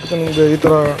 ಸೊ ಇದಕ್ಕೆ ನಿಮಗೆ ಈ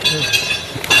ಥರ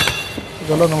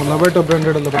ಇದೆಲ್ಲ ನಾವು ಲವೇಟೋ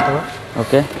ಬ್ರ್ಯಾಂಡೆಡ್ ಎಲ್ಲ ಬರ್ತವೆ.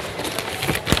 ಓಕೆ,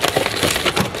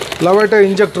 ಲವೇಟೋ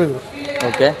ಇಂಜೆಕ್ಟರ್ ಇದು.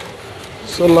 ಓಕೆ,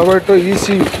 ಸೊ ಲವೇಟೋ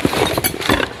ECU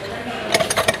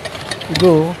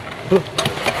ಇದು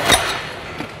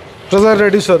pressure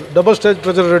reducer, double stage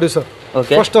pressure reducer.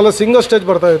 First ಎಲ್ಲ ಸಿಂಗಲ್ ಸ್ಟೇಜ್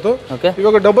ಬರ್ತಾ ಇತ್ತು,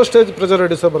 ಇವಾಗ ಡಬಲ್ ಸ್ಟೇಜ್ ಪ್ರೆಷರ್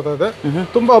ರೆಡ್ಯೂಸರ್ ಬರ್ತಾ ಇದೆ.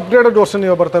 ತುಂಬಾ ಅಪ್ಗ್ರೇಡೆಡ್ ವರ್ಷನ್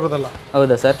ಇವಾಗ ಬರ್ತಾ ಇರೋದಲ್ಲ.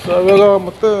 ಹೌದಾ ಸರ್? ಇವಾಗ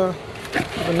ಮತ್ತೆ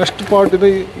ನೆಕ್ಸ್ಟ್ ಪಾರ್ಟ್ ಇದು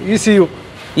ECU.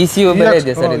 ಬೇರೆ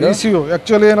ಇದೆ ಸರ್ ಇದು? ECU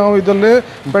ಆಕ್ಚುಲಿ ನಾವು ಇದರಲ್ಲಿ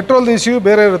ಪೆಟ್ರೋಲ್ ECU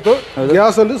ಬೇರೆ ಇರುತ್ತೆ,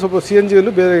 ಗ್ಯಾಸ್ ಅಲ್ಲಿ ಸ್ವಲ್ಪ CNG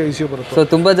ಅಲ್ಲಿ ಬೇರೆ ECU ಬರುತ್ತೆ. ಸೊ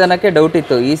ತುಂಬಾ ಜನಕ್ಕೆ ಡೌಟ್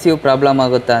ಇತ್ತು ECU ಪ್ರಾಬ್ಲಮ್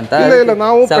ಆಗುತ್ತಾ ಅಂತ. ಇಲ್ಲ,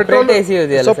 ನಾವು ಪೆಟ್ರೋಲ್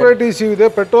ಸಪರೇಟ್ ECU ಇದೆ,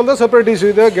 ಪೆಟ್ರೋಲ್ ದ ಸಪರೇಟ್ ECU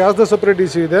ಇದೆ, ಗ್ಯಾಸ್ ದ ಸಪರೇಟ್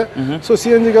ECU ಇದೆ. ಸೊ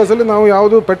CNG ಗ್ಯಾಸ್ ಅಲ್ಲಿ ನಾವು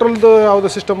ಯಾವುದು ಪೆಟ್ರೋಲ್ ಯಾವುದು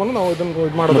ಸಿಸ್ಟಮ್ ಅನ್ನು ನಾವು ಇದನ್ನು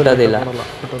ಇದು ಮಾಡೋದಿಲ್ಲ.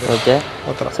 Okay,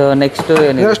 so next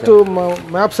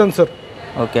map sensor.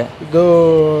 Okay, ಇದು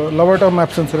ಲವೇಟೋ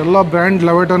ಮ್ಯಾಪ್ ಸೆನ್ಸರ್, ಎಲ್ಲ ಬ್ರ್ಯಾಂಡ್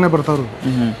ಲವೇಟೋನೇ ಬರ್ತಾವ್ರು.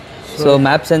 ಸೊ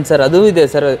ಮ್ಯಾಪ್ ಸೆನ್ಸರ್ ಅದು ಇದೆ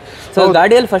ಸರ್. ಸೊ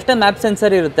ಗಾಡಿಯಲ್ಲಿ ಫಸ್ಟ್ ಮ್ಯಾಪ್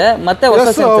ಸೆನ್ಸರ್ ಇರುತ್ತೆ, ಮತ್ತೆ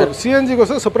CNG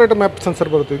ಗೋಸ್ಕರ ಸಪರೇಟ್ ಮ್ಯಾಪ್ ಸೆನ್ಸರ್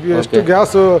ಬರುತ್ತೆ. ಎಷ್ಟು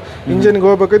ಗ್ಯಾಸ್ ಇಂಜಿನ್ಗೆ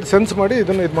ಹೋಗ್ಬೇಕಾಯ್ತು ಸೆನ್ಸ್ ಮಾಡಿ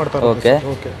ಇದನ್ನ ಇದು ಮಾಡ್ತಾರೆ.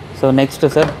 ಓಕೆ, ಸೊ ನೆಕ್ಸ್ಟ್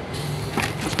ಸರ್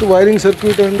ಇಷ್ಟು ವೈರಿಂಗ್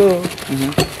ಸರ್ಕ್ಯೂಟ್ ಅಂಡ್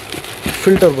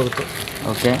ಫಿಲ್ಟರ್ ಬರುತ್ತೆ.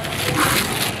 ಓಕೆ,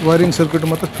 ವೈರಿಂಗ್ ಸರ್ಕ್ಯೂಟ್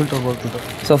ಮತ್ತೆ ಫಿಲ್ಟರ್ ಬರ್ತದೆ.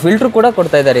 ಸೊ ಫಿಲ್ಟರ್ ಕೂಡ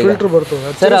ಕೊಡ್ತಾ ಇದ್ದಾರೆ. ಫಿಲ್ಟರ್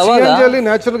ಬರ್ತದೆ ಸರ್. CNG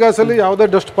ನ್ಯಾಚುರಲ್ ಗ್ಯಾಸ್ ಅಲ್ಲಿ ಯಾವುದೇ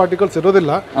ಡಸ್ಟ್ ಪಾರ್ಟಿಕಲ್ಸ್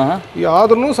ಇರೋದಿಲ್ಲ,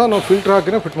 ಆದ್ರೂ ಸಹ ನಾವು ಫಿಲ್ಟರ್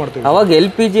ಹಾಕಿನೇ ಫಿಟ್ ಮಾಡ್ತೀವಿ. ಅವಾಗ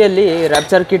LPG ಅಲ್ಲಿ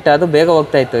ರ್ಯಾಪ್ಚರ್ ಕಿಟ್ ಅದು ಬೇಗ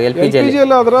ಹೋಗ್ತಾ ಇತ್ತು. LPG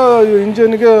ಅಲ್ಲಿ ಅದರ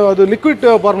ಇಂಜಿನ್ಗೆ ಅದು ಲಿಕ್ವಿಡ್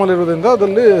ಫಾರ್ಮಲ್ ಇರೋದ್ರಿಂದ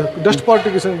ಅದರಲ್ಲಿ ಡಸ್ಟ್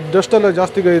ಪಾರ್ಟಿಕಲ್ಸ್ ಡಸ್ಟ್ ಎಲ್ಲ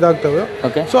ಜಾಸ್ತಿ ಇದಾಗ್ತವೆ.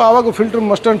 ಸೊ ಆವಾಗ filter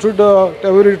must and should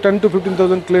every 10,000 to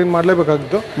 15,000 clean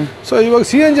ಮಾಡಲೇಬೇಕಾಗಿತ್ತು. So ಇವಾಗ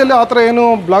CNG ಅಲ್ಲಿ ಆ ಥರ ಏನು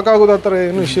ಬ್ಲಾಕ್ ಆಗೋದು ಆ ಥರ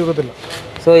ಏನು ಇಶ್ಯೂ ಇರೋದಿಲ್ಲ.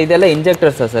 ಸೊ ಇದೆಲ್ಲ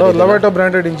ಇಂಜೆಕ್ಟರ್ಸ್ ಸರ್? ಲವೇಟೋ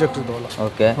ಬ್ರ್ಯಾಂಡೆಡ್ ಇಂಜೆಕ್ಟರ್ ಇದೆಲ್ಲ.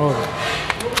 ಓಕೆ, ಹೌದು,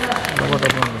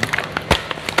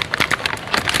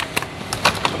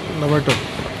 ಲವೇಟೋ.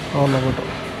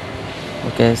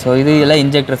 ಓಕೆ, ಸೊ ಇದು ಎಲ್ಲ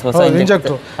ಇಂಜೆಕ್ಟರ್ಸ್, ಹೊಸ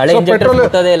ಇಂಜೆಕ್ಟರ್. ಹಳೆ ಇಂಜೆಕ್ಟರ್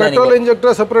ಬರ್ತದೆ ಇಲ್ಲ? ಪೆಟ್ರೋಲ್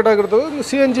ಇಂಜೆಕ್ಟರ್ ಸಪರೇಟ್ ಆಗಿರ್ತದೆ,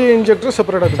 CNG ಇಂಜೆಕ್ಟರ್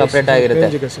ಸಪರೇಟ್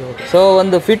ಆಗಿರುತ್ತೆ. ಸೊ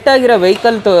ಒಂದು ಫಿಟ್ ಆಗಿರೋ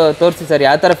ವೆಹಿಕಲ್ ತೋರಿಸಿ ಸರ್,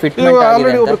 ಯಾವ ತರ ಫಿಟ್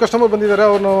ಆಲ್ರೆಡಿ ಒಬ್ರು ಕಸ್ಟಮರ್ ಬಂದಿದ್ದಾರೆ,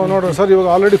 ಅವ್ರು ನೋಡೋಣ ಸರ್. ಇವಾಗ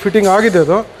ಆಲ್ರೆಡಿ ಫಿಟ್ಟಿಂಗ್ ಆಗಿದೆ,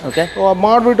 ಅದು ಓಕೆ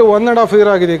ಮಾಡಿಬಿಟ್ಟು 1.5 year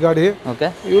ಆಗಿದೆ ಈ ಗಾಡಿ. ಓಕೆ,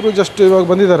 ಇವರು ಜಸ್ಟ್ ಇವಾಗ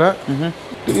ಬಂದಿದ್ದಾರೆ.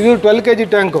 ಇದು 12 kg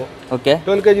tank. Okay,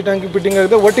 12 kg tank fitting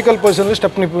ಆಗಿದೆ. ವರ್ಟಿಕಲ್ ಪೊಸಿಷನ್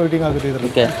ಸ್ಟೆಪ್ನಿ ಫಿಟ್ಟಿಂಗ್ ಆಗುತ್ತೆ ಇದರಲ್ಲಿ.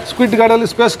 ಸ್ಕ್ವಿಡ್ ಗಾಡಿಯಲ್ಲಿ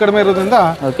ಸ್ಪೇಸ್ ಕಡಿಮೆ ಇರೋದ್ರಿಂದ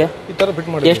ಈ ತರ ಫಿಟ್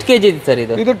ಮಾಡಿ. ಎಷ್ಟು ಕೆಜಿ ಇದೆ ಸರ್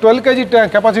ಇದು? ಇದು 12 kg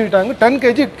ಕೆಪಾಸಿಟಿ ಟ್ಯಾಂಕ್. 10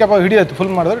 kg ಹಿಡಿಯುತ್ತೆ,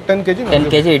 ಫುಲ್ ಮಾಡಿದ್ರೆ 10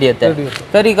 kg ಹಿಡಿಯುತ್ತೆ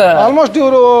ಸರ್. ಈಗ ಆಲ್ಮೋಸ್ಟ್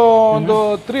ಇವರು ಒಂದು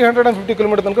 350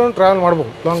 ಕಿಲೋಮೀಟರ್ ತನಕ ಟ್ರಾವೆಲ್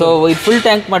ಮಾಡಬಹುದು. ಸೊ ಇದು ಫುಲ್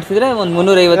ಟ್ಯಾಂಕ್ ಮಾಡಿಸಿದ್ರೆ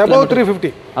ಒಂದು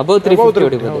 350 ಅಬೌವ್ 350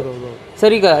 ಹೊಡಿಬಹುದು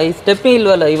ಸರ್. ಈಗ ಈ ಸ್ಟೆಪ್ನಿ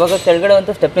ಇಲ್ವಲ್ಲ, ಇವಾಗ ಕೆಳಗಡೆ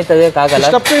ಅಂತ ಸ್ಟೆಪ್ನಿ ತೆಗೆಯೋಕ್ಕಾಗಲ್ಲ.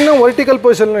 ಸ್ಟೆಪ್ನಿನ ವರ್ಟಿಕಲ್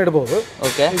ಪೊಸಿಷನ್ ಇಡಬಹುದು.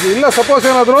 ಓಕೆ, ಇಲ್ಲ ಸಪೋಸ್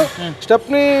ಏನಾದರೂ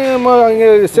ಸ್ಟೆಪ್ನಿ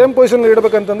ಸೇಮ್ ಪೊಸಿಷನ್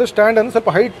ಇಡಬೇಕಂತಂದ್ರೆ ಸ್ಟ್ಯಾಂಡ್ ಅನ್ನು ಸ್ವಲ್ಪ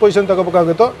ಹೈಟ್ ಪೊಸಿಷನ್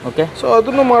ತಗೋಬೇಕಾಗುತ್ತೆ. ಓಕೆ, ಸೊ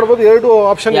ಅದನ್ನು ಮಾಡಬಹುದು. 2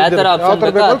 ಆಪ್ಷನ್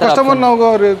ಕಸ್ಟಮರ್ ನಾವು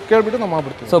ಕೇಳ್ಬಿಟ್ಟು ನಾವು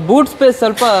ಮಾಡ್ಬಿಡ್ತೀವಿ. ಸೊ ಬೂಟ್ ಸ್ಪೇಸ್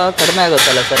ಸ್ವಲ್ಪ ಕಡಿಮೆ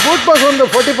ಆಗುತ್ತಲ್ಲ ಸರ್? ಬೂಟ್ ಸ್ಪೇಸ್ ಒಂದು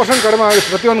 40% ಕಡಿಮೆ ಆಗುತ್ತೆ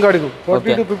ಪ್ರತಿಯೊಂದು ಗಾಡಿಗೂ.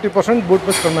 40 to 50% ಬೂಟ್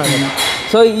ಸ್ಪೇಸ್ ಕಡಿಮೆ ಆಗುತ್ತೆ.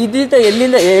 ಸೊ ಇದ್ರಿಂದ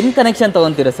ಎಲ್ಲಿಂದ ಏನು ಕನೆಕ್ಷನ್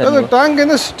ತಗೊಂತೀರಾ ಸರ್? ಟ್ಯಾಂಕ್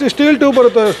ಇಂದ ಸ್ಟೀಲ್ ಟ್ಯೂಬ್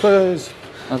ಬರುತ್ತೆ.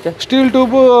 ಸ್ಟೀಲ್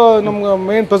ಟ್ಯೂಬ್ ನಮ್ಗೆ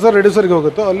ಮೇನ್ ಪ್ರೆಷರ್ ರೆಡ್ಯೂಸರ್ಗೆ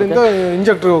ಹೋಗುತ್ತೆ, ಅಲ್ಲಿಂದ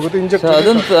ಇಂಜೆಕ್ಟರ್ಗೆ ಹೋಗುತ್ತೆ. ಇಂಜೆಕ್ಟರ್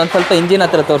ಅದೊಂದು ಸ್ವಲ್ಪ ಇಂಜಿನ್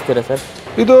ಹತ್ರ ತೋರಿಸ್ತೀರಾ ಸರ್?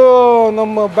 ಇದು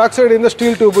ನಮ್ಮ ಬ್ಯಾಕ್ ಸೈಡ್ ಇಂದ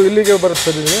ಸ್ಟೀಲ್ ಟ್ಯೂಬ್ ಇಲ್ಲಿಗೆ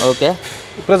ಬರುತ್ತೆ. ಓಕೆ,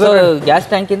 ಗ್ಯಾಸ್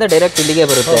ಟ್ಯಾಂಕ್ ಇಂದ ಡೈರೆಕ್ಟ್ ಇಲ್ಲಿಗೆ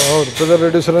ಬರುತ್ತೆ. ಹೌದು, ಪ್ರೆಷರ್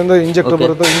ರೆಡ್ಯೂಸರ್ ಇಂದ ಇಂಜೆಕ್ಟರ್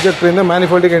ಬರುತ್ತೆ. ಇಂಜೆಕ್ಟರ್ ಇಂದ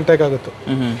ಮ್ಯಾನಿಫೋಲ್ಡಿಗೆ ಇಂಟೇಕ್ ಆಗುತ್ತೆ.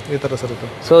 ಈ ತರ ಸರ್ ಇದು.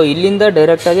 ಸೊ ಇಲ್ಲಿಂದ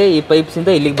ಡೈರೆಕ್ಟ್ ಆಗಿ ಈ ಪೈಪ್ಸ್ ಇಂದ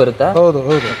ಇಲ್ಲಿಗೆ ಬರುತ್ತಾ? ಹೌದು.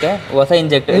 ಓಕೆ, ಹೊಸ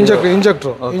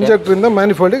ಇಂಜೆಕ್ಟರ್ ಇಂದ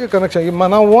ಮ್ಯಾನಿಫೋಲ್ಡಿಗೆ ಕನೆಕ್ಷನ್.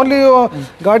 ನಾವು ಓನ್ಲಿ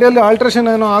ಗಾಡಿಯಲ್ಲಿ ಆಲ್ಟ್ರೇಷನ್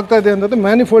ಏನೋ ಆಗ್ತಾ ಇದೆ ಅಂದ್ರೆ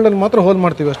ಮ್ಯಾನಿಫೋಲ್ಡ್ ಅಲ್ಲಿ ಮಾತ್ರ ಹೋಲ್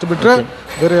ಮಾಡ್ತೀವಿ, ಅಷ್ಟು ಬಿಟ್ರೆ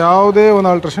ಬೇರೆ ಯಾವುದೇ ಒಂದು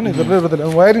ಆಲ್ಟ್ರೇಷನ್ ಇದರಲ್ಲಿ ಇರೋದಿಲ್ಲ.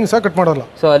 ವೈರಿಂಗ್ ಸಹ ಕಟ್ ಮಾಡೋಲ್ಲ.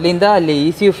 ಸೊ ಅಲ್ಲಿಂದ ಅಲ್ಲಿ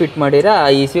ECU ಫಿಟ್ ಮಾಡಿದ್ರೆ ಆ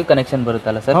ECU ಕನೆಕ್ಷನ್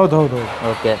ಬರುತ್ತಲ್ಲ ಸರ್? ಹೌದು.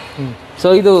 ಓಕೆ, ಸೊ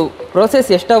ಇದು ಪ್ರೋಸೆಸ್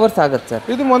ಎಷ್ಟು ಅವರ್ಸ್ ಆಗುತ್ತೆ ಸರ್?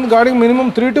 ಇದು ಒಂದು ಗಾಡಿಗೆ ಮಿನಿಮಮ್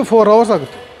 3 to 4 hours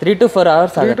ಆಗುತ್ತೆ. 3 to 4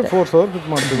 hours ಆಗುತ್ತೆ. 3 to 4 hours ಫಿಟ್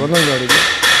ಮಾಡ್ತೀವಿ ಒಂದೊಂದು ಗಾಡಿಗೆ.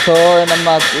 ಸೊ ನಮ್ಮ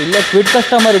ಇಲ್ಲೇ ಕ್ವಿಡ್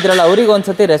ಕಸ್ಟಮರ್ ಇದ್ರಲ್ಲ, ಅವ್ರಿಗೆ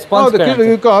ಒಂದ್ಸತಿ ರೆಸ್ಪಾನ್ಸ್.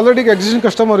 ಆಲ್ರೆಡಿ ಎಕ್ಸಿಸ್ಟಿಂಗ್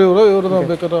ಕಸ್ಟಮರ್ ಇವರು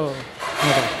ಬೇಕಾದ್ರೆ.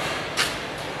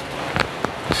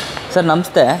 ಸರ್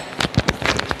ನಮಸ್ತೆ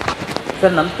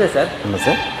ಸರ್. ನಮಸ್ತೆ ಸರ್.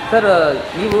 ನಮಸ್ತೆ ಸರ್,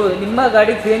 ನೀವು ನಿಮ್ಮ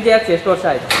ಗಾಡಿ CNG ಹಾಕಿ ಎಷ್ಟು ವರ್ಷ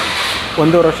ಆಯಿತು?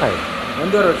 1.5 ವರ್ಷ ಆಯಿತು.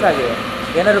 1.5 ವರ್ಷ ಆಗಿದೆ.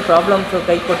 ಏನಾದ್ರು ಪ್ರಾಬ್ಲಮ್ಸು,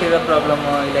 ಕೈ ಕೊಟ್ಟಿರೋ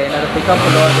ಪ್ರಾಬ್ಲಮ್ಮು, ಇಲ್ಲ ಏನಾದ್ರು ಪಿಕಪ್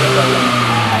ಲೋ ಆಗಿರೋ ಪ್ರಾಬ್ಲಮ್?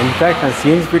 ಇನ್ಫ್ಯಾಕ್ಟ್ ನಾನು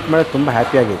CNG ಫಿಟ್ ಮಾಡೋದು ತುಂಬ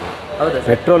ಹ್ಯಾಪಿಯಾಗಿದೆ. ಹೌದಾ?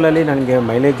 ಪೆಟ್ರೋಲಲ್ಲಿ ನನಗೆ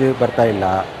ಮೈಲೇಜ್ ಬರ್ತಾ ಇಲ್ಲ,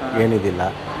 ಏನಿದಿಲ್ಲ.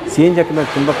 CNG ಹಾಕಿದ್ರೆ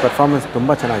ತುಂಬ ಪರ್ಫಾರ್ಮೆನ್ಸ್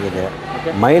ತುಂಬ ಚೆನ್ನಾಗಿದೆ.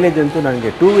 ಮೈಲೇಜ್ ಅಂತೂ ನನಗೆ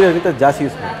 2 ವೀಲರ್ಗಿಂತ ಜಾಸ್ತಿ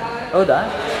ಯೂಸ್ ಮಾಡಿ. ಹೌದಾ?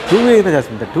 2 ವೀಲರ್ಗಿಂತ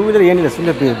ಜಾಸ್ತಿ ಅಂತ. 2 ವೀಲರ್ ಏನಿಲ್ಲ,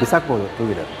 ಸುಮ್ಮನೆ ಬಿಸಾಕ್ಬೋದು 2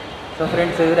 ವೀಲರ್. ಸೊ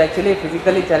ಫ್ರೆಂಡ್ಸ್, ಇವರು ಆ್ಯಕ್ಚುಲಿ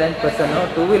ಫಿಸಿಕಲಿ ಚಾಲೆಂಜ್ ಪರ್ಸನ್ನು.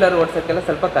 2 ವೀಲರ್ ಓಡಿಸೋಕ್ಕೆಲ್ಲ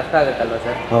ಸ್ವಲ್ಪ ಕಷ್ಟ ಆಗುತ್ತಲ್ವ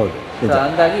ಸರ್? ಹೌದು. ಸೊ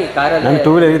ಹಂಗಾಗಿ ಕಾರಲ್ಲಿ ನಾನು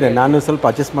 2 ವೀಲರ್ ಇದೆ, ನಾನು ಸ್ವಲ್ಪ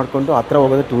ಅಡ್ಜಸ್ಟ್ ಮಾಡಿಕೊಂಡು ಹತ್ರ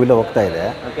ಹೋಗೋದು 2 ವೀಲರ್ ಹೋಗ್ತಾ ಇದೆ.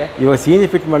 ಇವಾಗ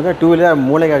CNG ಫಿಟ್ ಮಾಡಿದ್ರೆ 2 ವೀಲರ್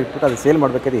ಮೂಳೆಗೆ ಆಗಿಬಿಟ್ಟು ಅದು ಸೇಲ್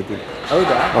ಮಾಡಬೇಕಾದ್ರೆ ಇದ್ದೀನಿ.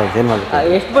 ಹೌದಾ? ಹೌದು, ಸೇಲ್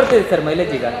ಮಾಡಬೇಕು. ಎಷ್ಟು ಬರ್ತಿದೆ ಸರ್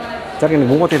ಮೈಲೇಜ್ ಈಗ? ಸರ್ ನನಗೆ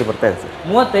 35 ಬರ್ತಾ ಇದೆ ಸರ್.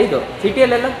 35?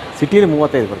 ಸಿಟಿಯಲ್ಲೆಲ್ಲ? ಸಿಟಿಯಲ್ಲಿ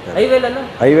 35 ಬರ್ತಾರೆ. ಹೈವೇಲೆಲ್ಲ?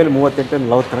 ಹೈವೇಲಿ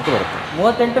 38-40 ತನಕ ಬರುತ್ತೆ.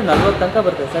 38-40 ತನಕ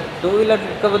ಬರ್ತದೆ ಸರ್. 2 ವೀಲರ್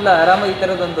ಬದಲು ಆರಾಮಾಗಿ ಈ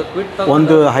ಥರದೊಂದು ಕ್ವಿಟ್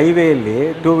ಒಂದು ಹೈವೇಯಲ್ಲಿ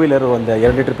 2 ವೀಲರ್ ಒಂದು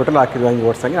 2 ಲೀಟರ್ ಪೆಟ್ರೋಲ್ ಹಾಕಿದ್ರು ಹಂಗೆ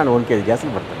ಓಡಿಸಂಗೆ ನಾನು 1 kg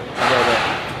ಗ್ಯಾಸಲ್ಲಿ ಬರ್ತದೆ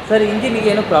ಸರ್. ಇಂಜಿನಿಗೆ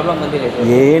ಏನೂ ಪ್ರಾಬ್ಲಮ್ ಬಂದಿಲ್ಲ?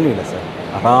 ಏನೂ ಇಲ್ಲ ಸರ್,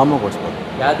 ಆರಾಮಾಗಿ ಓಡಿಸ್ಬೋದು.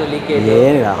 ಯಾವುದು ಲೀಕೇಜ್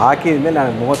ಏನಿಲ್ಲ, ಹಾಕಿದ ಮೇಲೆ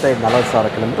ನಾನು 35-40 ಸಾವಿರ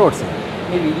ಕಿಲೋಮೀಟ್ರ್ ಓಡಿಸಿದ್ದೆ.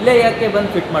 ನೀವು ಇಲ್ಲೇ ಯಾಕೆ ಬಂದು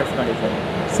ಫಿಟ್ ಮಾಡಿಸ್ಕೊಂಡಿ ಸರ್?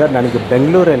 ಸರ್ ನನಗೆ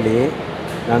ಬೆಂಗಳೂರಲ್ಲಿ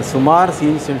ನಾನು ಸುಮಾರು ಸಿ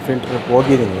ಎನ್ ಜಿ ಫಿಲ್ಟ್ರ್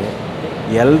ಹೋಗಿದ್ದೀನಿ.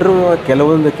 ಎಲ್ಲರೂ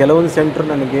ಕೆಲವೊಂದು ಸೆಂಟ್ರ್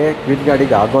ನನಗೆ ಕ್ವಿಟ್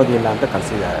ಗಾಡಿಗೆ ಆಗೋದಿಲ್ಲ ಅಂತ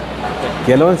ಕಳಿಸಿದ್ದಾರೆ.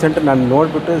 ಕೆಲವೊಂದು ಸೆಂಟ್ರ್ ನಾನು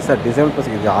ನೋಡಿಬಿಟ್ಟು ಸರ್ ಡಿಸೇಬಲ್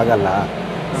ಪರ್ಸ್ಗೆ ಇದು ಆಗಲ್ಲ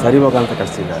ಸರಿ ಹೋಗ ಅಂತ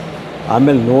ಕಳಿಸಿದ್ದಾರೆ.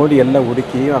 ಆಮೇಲೆ ನೋಡಿ ಎಲ್ಲ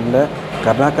ಹುಡುಕಿ ಆಮೇಲೆ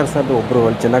ಕರ್ನಾಟಕ ಸರ್ ಒಬ್ಬರು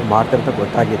ಅಲ್ಲಿ ಚೆನ್ನಾಗಿ ಮಾಡ್ತಾರೆ ಅಂತ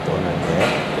ಗೊತ್ತಾಗಿತ್ತು ನನಗೆ.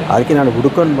 ಅದಕ್ಕೆ ನಾನು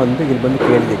ಹುಡ್ಕೊಂಡು ಬಂದು ಇಲ್ಲಿ ಬಂದು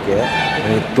ಕೇಳಿದ್ದಕ್ಕೆ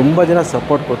ನನಗೆ ತುಂಬ ಜನ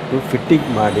ಸಪೋರ್ಟ್ ಕೊಟ್ಟು ಫಿಟ್ಟಿಂಗ್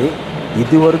ಮಾಡಿ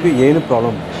ಇದುವರೆಗೂ ಏನು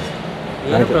ಪ್ರಾಬ್ಲಮ್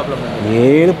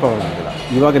ಆಗಿಲ್ಲ.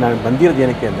 ಇವಾಗ ನಾನು ಬಂದಿರೋದು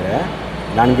ಏನಕ್ಕೆ ಅಂದರೆ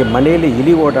ನನಗೆ ಮನೆಯಲ್ಲಿ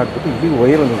ಇಲಿ ಓಡಾಡ್ಬಿಟ್ಟು ಇಲಿ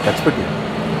ವೈರ್ ಒಂದು ಕಚ್ಬಿಟ್ಟಿದೆ,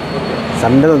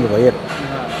 ಸಣ್ಣದೊಂದು ವೈರ್.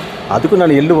 ಅದಕ್ಕೂ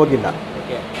ನಾನು ಎಲ್ಲೂ ಹೋಗಿಲ್ಲ,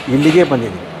 ಇಲ್ಲಿಗೆ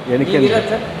ಬಂದಿದ್ದೀನಿ. ಏನಕ್ಕೆ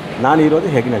ಅಂದರೆ ನಾನು ಇರೋದು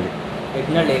ಹೆಗ್ನಳ್ಳಿ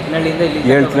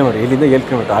 7 ಕಿಲೋಮೀಟ್ರ್, ಇಲ್ಲಿಂದ 7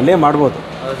 ಕಿಲೋಮೀಟ್ರ್. ಅಲ್ಲೇ ಮಾಡ್ಬೋದು,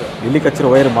 ಇಲ್ಲಿ ಕಚ್ಚಿರೋ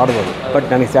ವೈರ್ ಮಾಡ್ಬೋದು. ಬಟ್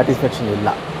ನನಗೆ ಸ್ಯಾಟಿಸ್ಫ್ಯಾಕ್ಷನ್ ಇಲ್ಲ.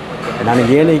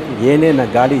 ನನಗೆ ಏನೇ ನನ್ನ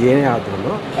ಗಾಡಿ ಏನೇ ಆದ್ರೂ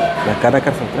ನಾನು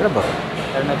ಕರ್ನಾಟಕ ಸಂಸ್ಥೆ ಬರೋದು.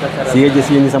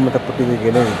 CNG ಸಂಬಂಧಪಟ್ಟಿದ್ದು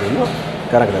ಏನೇ ಇದ್ರೂ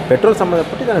ಕರ್ನಾಟಕ, ಪೆಟ್ರೋಲ್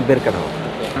ಸಂಬಂಧಪಟ್ಟು ನಾನು ಬೇರೆ ಕಡೆ ಹೋಗ್ತೀನಿ.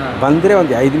 ಬಂದರೆ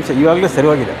ಒಂದು 5 ನಿಮಿಷ, ಇವಾಗಲೇ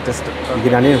ಸರಿಯಾಗಿದೆ. ಜಸ್ಟ್ ಈಗ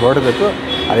ನಾನೇನು ಹೊರಡಬೇಕು,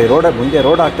 ಅಲ್ಲಿ ಮುಂದೆ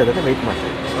ರೋಡ್ ಆಗ್ತಾಯಿದೆ ಅಂತ ವೆಯ್ಟ್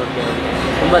ಮಾಡ್ತೀನಿ.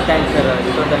 ತುಂಬ ಥ್ಯಾಂಕ್ಸ್ ಸರ್,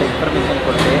 ಇಷ್ಟೊಂದೆಲ್ಲ ಇನ್ಫಾರ್ಮೇಷನ್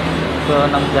ಕೊಟ್ಟು. ಸೊ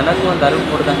ನಮ್ಮ ಜನಕ್ಕೂ ಒಂದು ಅರಿವು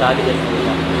ಕೊಡ್ದಂಗೆ ಆಗಿದೆ.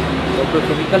 ಒಬ್ಬರು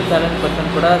ಫಿಸಿಕಲ್ ಚಾಲೆಂಜ್ ಪರ್ಸನ್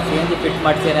ಕೂಡ CNG ಫಿಟ್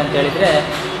ಮಾಡ್ತೇನೆ ಅಂತ ಹೇಳಿದರೆ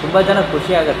ತುಂಬ ಜನ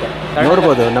ಖುಷಿ ಆಗುತ್ತೆ.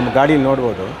 ನೋಡ್ಬೋದು, ನಮ್ಮ ಗಾಡೀಲಿ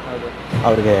ನೋಡ್ಬೋದು.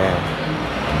 ಅವ್ರಿಗೆ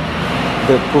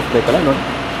ಇದು ಪ್ರೂಫ್ ಬೇಕಲ್ಲ, ನೋಡಿ.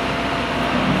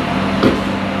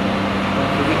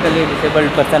 ಫಿಸಿಕಲಿ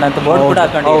ಡಿಸೇಬಲ್ಡ್ ಪರ್ಸನ್ ಅಂತ ಬೋರ್ಡ್ ಕೂಡ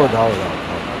ಹಾಕೊಂಡು. ಹೌದು.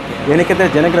 ಏನಕ್ಕೆ ಅಂದರೆ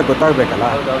ಜನಕ್ಕೆ ಗೊತ್ತಾಗಬೇಕಲ್ಲ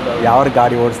ಯಾವ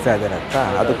ಗಾಡಿ ಓಡಿಸ್ತಾ ಇದ್ದಾರೆ ಅಂತ.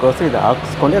 ಅದಕ್ಕೋಸ್ಕರ ಇದು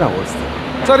ಹಾಕಿಸ್ಕೊಂಡೇ ನಾವು ಓಡಿಸ್ತೀವಿ.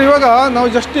 ಸರ್ ಇವಾಗ ನಾವು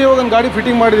ಜಸ್ಟ್ ಇವಾಗ ಒಂದು ಗಾಡಿ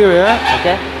ಫಿಟ್ಟಿಂಗ್ ಮಾಡಿದ್ದೀವಿ.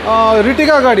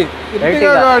 ರಿಟಿಗಾ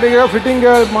ಗಾಡಿಗೆ ಫಿಟ್ಟಿಂಗ್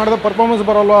ಮಾಡಿದ ಪರ್ಫಾರ್ಮೆನ್ಸ್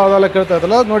ಬರೋಲ್ಲ ಅದೆಲ್ಲ ಕೇಳ್ತಾ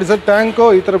ಇದ್ದಲ್ಲ. ನೋಡಿ ಸರ್, ಟ್ಯಾಂಕು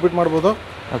ಈ ಥರ ಫಿಟ್ ಮಾಡ್ಬೋದು.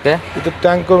 ಓಕೆ, ಇದು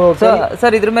ಟ್ಯಾಂಕು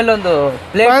ಸರ್ ಇದ್ರ ಮೇಲೆ ಒಂದು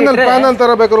ಪ್ಯಾನಲ್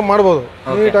ಥರ ಬೇಕಾದ್ರೂ ಮಾಡ್ಬೋದು.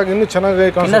 ನೀಟಾಗಿ ಇನ್ನೂ ಚೆನ್ನಾಗಿ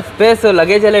ಕಾಣಿಸುತ್ತೆ. ಸ್ಪೇಸ್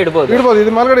ಲಗೇಜ್ ಎಲ್ಲ ಇಡ್ಬೋದು.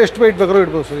 ಇದು ಮೇಲ್ಗಡೆ ಎಷ್ಟು ವೆಯ್ಟ್ ಬೇಕಾದ್ರೂ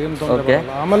ಇಡ್ಬೋದು ಸರ್, ಏನು ತೊಂದರೆ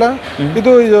ಇಲ್ಲ. ಆಮೇಲೆ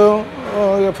ಇದು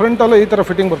ಫ್ರಂಟ್ ಎಲ್ಲ ಈ ತರ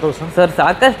ಫಿಟ್ಟಿಂಗ್ ಬರ್ತವೆ ಸರ್.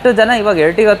 ಸಾಕಷ್ಟು ಜನ ಇವಾಗ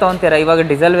ಎರ್ಟಿಗಾ ತಗೊಂತೀರಾ, ಇವಾಗ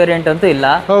ಡೀಸೆಲ್ ವೇರಿಯಂಟ್ ಅಂತೂ ಇಲ್ಲ,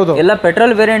 ಎಲ್ಲ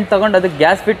ಪೆಟ್ರೋಲ್ ವೇರಿಯಂಟ್ ತಗೊಂಡು ಅದಕ್ಕೆ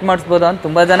ಗ್ಯಾಸ್ ಫಿಟ್ ಮಾಡಿಸಬಹುದು ಅಂತ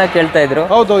ತುಂಬಾ ಜನ ಕೇಳ್ತಾ ಇದ್ರು.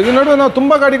 ಹೌದು, ಈ ನಡುವೆ ನಾವು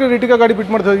ತುಂಬಾ ಗಾಡಿಗೆ ಎರ್ಟಿಗಾ ಗಾಡಿ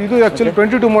ಫಿಟ್ ಮಾಡ್ತೀವಿ. ಇದು ಆಕ್ಚುಲಿ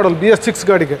 22 ಮಾಡಲ್ BS6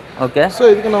 ಗಾಡಿಗೆ. ಓಕೆ, ಸೊ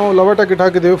ಇದಕ್ಕೆ ನಾವು ಲವಾಟ ಕಿಟ್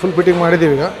ಹಾಕಿದ್ದೀವಿ, ಫುಲ್ ಫಿಟ್ಟಿಂಗ್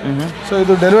ಮಾಡಿದ್ದೀವಿ ಈಗ. ಸೊ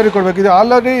ಇದು ಡೆಲಿವರಿ ಕೊಡಬೇಕಿದೆ.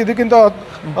 ಆಲ್ರೆಡಿ ಇದಕ್ಕಿಂತ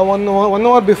 1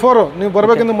 ಅವರ್ ಬಿಫೋರ್ ನೀವು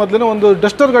ಬರಬೇಕಿಂತ ಮೊದಲೇ ಒಂದು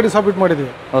ಡಸ್ಟರ್ ಗಾಡಿ ಸಹ ಫಿಟ್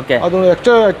ಮಾಡಿದ್ದೀವಿ. ಅದು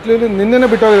ಆಕ್ಚುಲಿ ನಿನ್ನೆನೇ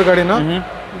ಬಿಟ್ಟೋಗಿದೆ ಗಾಡಿನ.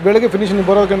 ಬೆಳಗ್ಗೆ ಫಿನಿಶ್ ನೀವು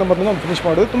ಬರೋದಕ್ಕಿಂತ ಮೊದಲು ನಾವು ಫಿನಿಶ್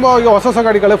ಮಾಡಿದ್ವಿ. ತುಂಬ ಈಗ ಹೊಸ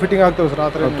ಗಾಡಿಗಳ ಫಿಟ್ಟಿಂಗ್ ಆಗ್ತವೆ ಸರ್, ಆ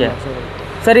ಥರ.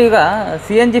 ಸರ್ ಈಗ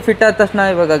CNG ಫಿಟ್ ಆದ ತಕ್ಷಣ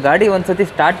ಇವಾಗ ಗಾಡಿ ಒಂದ್ಸತಿ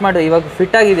ಸ್ಟಾರ್ಟ್ ಮಾಡಿ, ಇವಾಗ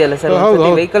ಫಿಟ್ ಆಗಿದೆಯಲ್ಲ ಸರ್,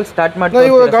 ವೆಹಿಕಲ್ ಸ್ಟಾರ್ಟ್ ಮಾಡಿ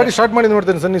ಇವಾಗ ಗಾಡಿ ಸ್ಟಾರ್ಟ್ ಮಾಡಿ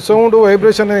ನೋಡ್ತೀನಿ ಸರ್. ನೀವು ಸೌಂಡು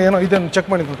ವೈಬ್ರೇಷನ್ ಏನೋ ಇದನ್ನು ಚೆಕ್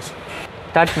ಮಾಡಿ ನೋಡಿ ಸರ್.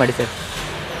 ಸ್ಟಾರ್ಟ್ ಮಾಡಿ ಸರ್.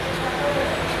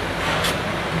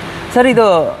 ಸರ್ ಇದು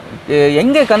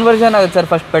ಹೆಂಗೆ ಕನ್ವರ್ಷನ್ ಆಗುತ್ತೆ ಸರ್?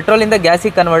 ಫಸ್ಟ್ ಪೆಟ್ರೋಲಿಂದ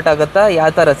ಗ್ಯಾಸಿಗೆ ಕನ್ವರ್ಟ್ ಆಗುತ್ತಾ, ಯಾವ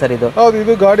ಥರ ಸರ್ ಇದು? ಹೌದು,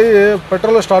 ಇದು ಗಾಡಿ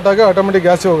ಪೆಟ್ರೋಲ್ ಸ್ಟಾರ್ಟ್ ಆಗಿ ಆಟೋಮೆಟಿಕ್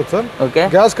ಗ್ಯಾಸ್ ಹೋಗುತ್ತೆ sir. Okay,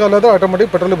 gas ಕಾಲಾದ್ರೆ automatic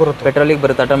petrol ಬರುತ್ತೆ. ಪೆಟ್ರೋಲಿಗೆ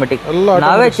ಬರುತ್ತೆ ಆಟೋಮೆಟಿಕ್.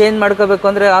 ನಾವೇ ಚೇಂಜ್ ಮಾಡ್ಕೋಬೇಕು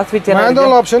ಅಂದ್ರೆ ಆ ಸ್ವಿಚ್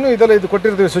ಮ್ಯಾನುವಲ್ ಆಪ್ಷನ್ ಇದೆಲ್ಲ ಇದು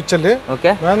ಕೊಟ್ಟಿರ್ತೀವಿ ಸ್ವಿಚ್ ಅಲ್ಲಿ.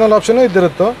 ಓಕೆ, ಮ್ಯಾನುವಲ್ ಆಪ್ಷನ್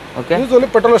ಇದಿರುತ್ತೆ. ಯೂಶುವಲಿ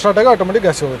ಪೆಟ್ರೋಲ್ ಸ್ಟಾರ್ಟ್ ಆಗಿ ಆಟೋಮೆಟಿಕ್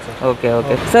ಗ್ಯಾಸ್ ಹೋಗುತ್ತೆ ಸರ್. ಓಕೆ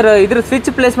ಓಕೆ ಸರ್, ಇದ್ರ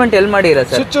ಸ್ವಿಚ್ ಪ್ಲೇಸ್ಮೆಂಟ್ ಎಲ್ಲಿ ಮಾಡಿರಾ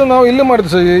ಸರ್? ಸ್ವಿಚ್ ನಾವು ಇಲ್ಲಿ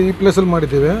ಮಾಡಿದ್ವಿ ಸರ್, ಈ ಪ್ಲೇಸ್ ಅಲ್ಲಿ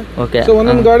ಮಾಡಿದ್ದೀವಿ. ಓಕೆ, ಸೊ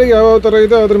ಒಂದೊಂದು ಗಾಡಿಗೆ ಯಾವ ತರ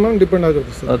ಇದೆ ಅದ್ರ ಮೇಲೆ ಡಿಪೆಂಡ್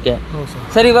ಆಗುತ್ತೆ ಸರ್. ಓಕೆ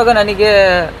ಸರ್, ಇವಾಗ ನನಗೆ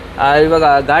ಇವಾಗ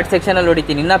ಘಾಟ್ ಸೆಕ್ಷನ್ ಅಲ್ಲಿ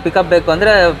ಹೊಡಿತೀನಿ, ಇನ್ನ ಪಿಕಪ್ ಬೇಕು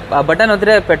ಅಂದ್ರೆ ಬಟನ್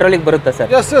ಹೋದ್ರೆ ಪೆಟ್ರೋಲಿಗೆ ಬರುತ್ತಾ ಸರ್?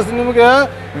 ಎಸ್ ಎಸ್, ನಿಮಗೆ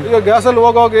ಈಗ ಗ್ಯಾಸಲ್ಲಿ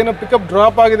ಹೋಗುವಾಗ ಏನೋ ಪಿಕಪ್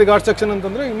ಡ್ರಾಪ್ ಆಗಿದೆ ಘಾಟ್ ಸೆಕ್ಷನ್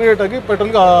ಅಂತಂದ್ರೆ ಇಮಿಡಿಯೇಟ್ ಆಗಿ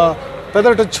ಪೆಟ್ರೋಲ್ಗೆ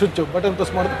ಪೆದರ್ ಟಚ್ ಸ್ವಿಚ್ ಬಟನ್ ಪ್ರೆಸ್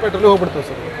ಮಾಡಿದ್ರೆ ಪೆಟ್ರೋಲ್ ಹೋಗ್ಬಿಡ್ತದೆ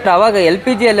ಸರ್. ಅವಾಗ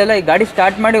LPG ಅಲ್ಲೆಲ್ಲ ಈ ಗಾಡಿ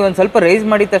ಸ್ಟಾರ್ಟ್ ಮಾಡಿ ಒಂದು ಸ್ವಲ್ಪ ರೈಸ್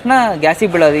ಮಾಡಿದ ತಕ್ಷಣ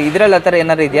ಗ್ಯಾಸಿಗೆ ಬೀಳೋದು, ಇದ್ರಲ್ಲಿ ಆ ಥರ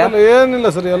ಏನಾರು ಇದೆಯಾ? ಏನಿಲ್ಲ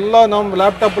ಸರ್, ಎಲ್ಲ ನಮ್ಮ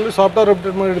ಲ್ಯಾಪ್ಟಾಪಲ್ಲಿ ಸಾಫ್ಟ್ವೇರ್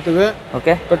ಅಪ್ಡೇಟ್ ಮಾಡಿರ್ತೀವಿ.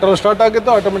 ಓಕೆ, ಪೆಟ್ರೋಲ್ ಸ್ಟಾರ್ಟ್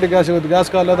ಆಗಿದ್ದು ಆಟೋಮೆಟಿಕ್ ಗ್ಯಾಸ್ ಸಿಗುತ್ತೆ,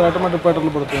 ಗ್ಯಾಸ್ ಕಾಲ್ ಆದ್ರೆ ಆಟೋಮೆಟಿಕ್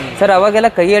ಪೆಟ್ರೋಲ್ ಬರುತ್ತೆ ಸರ್. ಅವಾಗೆಲ್ಲ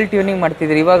ಕೈಯಲ್ಲಿ ಟ್ಯೂನಿಂಗ್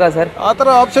ಮಾಡ್ತಿದ್ರಿ, ಇವಾಗ ಸರ್ ಆ ಥರ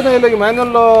ಆಪ್ಷನ್ ಇಲ್ಲ. ಈಗ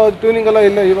ಮ್ಯಾನ್ಯಲ್ ಟ್ಯೂನಿಂಗ್ ಎಲ್ಲ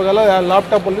ಇಲ್ಲ, ಇವಾಗೆಲ್ಲ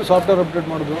ಲ್ಯಾಪ್ಟಾಪಲ್ಲಿ ಸಾಫ್ಟ್ವೇರ್ ಅಪ್ಡೇಟ್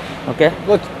ಮಾಡೋದು. ಓಕೆ,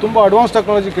 ತುಂಬ ಅಡ್ವಾನ್ಸ್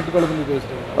ಟೆಕ್ನಾಲಜಿ ಕಿಟ್ಗಳು ಬಂದಿದೆ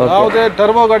ಸರ್. ಯಾವುದೇ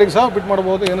ಟರ್ಬೋ ಗಾಡಿಗೆ ಸಹ ಫಿಟ್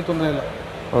ಮಾಡ್ಬೋದು, ಏನು ತೊಂದರೆ ಇಲ್ಲ.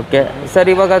 ಓಕೆ ಸರ್,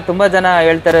 ಇವಾಗ ತುಂಬಾ ಜನ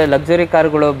ಹೇಳ್ತಾರೆ ಲಕ್ಸುರಿ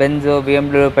ಕಾರ್ಗಳು ಬೆಂಜು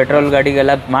BMW ಪೆಟ್ರೋಲ್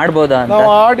ಗಾಡಿಗೆಲ್ಲ ಮಾಡ್ಬೋದಾ ಅಂತ. ನಾವು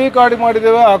ಆಡಿ ಗಾಡಿ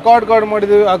ಮಾಡಿದ್ದೇವೆ, ಅಕಾರ್ಡ್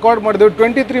ಮಾಡಿದ್ದೇವೆ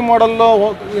 23 ಮಾಡಲ್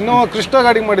ಇನ್ನೂ ಕ್ರಿಸ್ಟಾ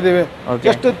ಗಾಡಿ ಮಾಡಿದ್ದೇವೆ.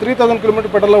 Just 3000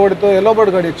 kilometre petrol ಹೊಡಿತು. ಎಲ್ಲೋ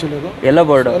ಬೋರ್ಡ್ ಗಾಡಿ ಆಕ್ಚುಲಿ ಅದು ಎಲ್ಲೋ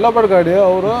ಬೋರ್ಡ್ ಗಾಡಿ.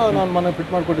 ಅವರು ನಾನು ಮನೆ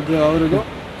ಫಿಟ್ ಮಾಡಿಕೊಟ್ಟಿದ್ದೆ ಅವರಿಗೂ,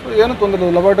 ಏನು ತೊಂದರೆ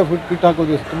ಇಲ್ಲ. ಲವಾಟ ಫಿಟ್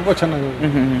ಹಾಕೋದು ತುಂಬ ಚೆನ್ನಾಗಿದೆ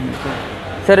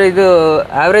ಸರ್. ಇದು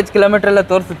ಆವರೇಜ್ ಕಿಲೋಮೀಟರ್ ಎಲ್ಲ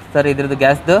ತೋರಿಸುತ್ತೆ ಸರ್ ಇದ್ರದ್ದು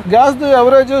ಗ್ಯಾಸ್ದು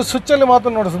ಅವರೇಜ್ ಸ್ವಿಚ್ ಅಲ್ಲಿ ಮಾತ್ರ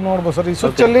ನೋಡ್ಬೋದು ಸರ್. ಈ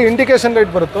ಸ್ವಿಚ್ ಅಲ್ಲಿ ಇಂಡಿಕೇಶನ್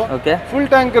ಲೈಟ್ ಬರುತ್ತೆ. ಓಕೆ, ಫುಲ್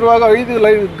ಟ್ಯಾಂಕ್ ಇರುವಾಗ 5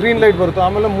 ಲೈಟ್ ಗ್ರೀನ್ ಲೈಟ್ ಬರುತ್ತೆ,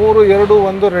 ಆಮೇಲೆ 3, 2,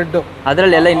 1 ರೆಡ್,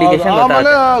 ಅದರಲ್ಲಿ ಎಲ್ಲ ಇಂಡಿಕೇಶನ್.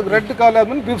 ಆಮೇಲೆ ರೆಡ್ ಕಾಲ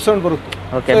ಆದ್ಮೇಲೆ ಬೀಪ್ ಸೌಂಡ್ ಬರುತ್ತೆ.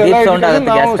 ಓಕೆ, ಬೀಪ್ ಸೌಂಡ್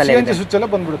ಆಗುತ್ತೆ ಗ್ಯಾಸ್ ಖಾಲಿ ಆಗಿದೆ. ಸ್ವಿಚ್ ಎಲ್ಲ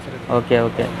ಬಂದ್ಬಿಡುತ್ತೆ. ಓಕೆ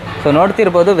ಓಕೆ, ಸೊ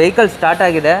ನೋಡ್ತಿರ್ಬೋದು ವೆಹಿಕಲ್ ಸ್ಟಾರ್ಟ್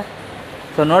ಆಗಿದೆ.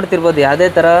 ಸೊ ನೋಡ್ತಿರ್ಬೋದು ಯಾವುದೇ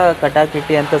ಥರ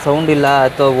ಕಟಾಕಿಟಿ ಅಂತ ಸೌಂಡ್ ಇಲ್ಲ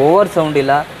ಅಥವಾ ಓವರ್ ಸೌಂಡ್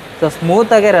ಇಲ್ಲ. ಸೊ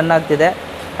ಸ್ಮೂತಾಗೆ ರನ್ ಆಗ್ತಿದೆ.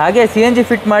 ಹಾಗೆ CNG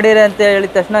ಫಿಟ್ ಮಾಡಿರೆ ಅಂತ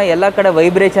ಹೇಳಿದ ತಕ್ಷಣ ಎಲ್ಲ ಕಡೆ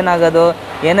ವೈಬ್ರೇಷನ್ ಆಗೋದು,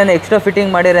 ಏನೇನು ಎಕ್ಸ್ಟ್ರಾ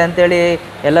ಫಿಟ್ಟಿಂಗ್ ಮಾಡಿರೆ ಅಂತೇಳಿ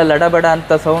ಎಲ್ಲ ಲಡಬಡ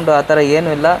ಅಂತ ಸೌಂಡು ಆ ಥರ ಏನೂ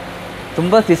ಇಲ್ಲ.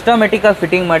 ತುಂಬ ಸಿಸ್ಟಮೆಟಿಕ್ಕಾಗಿ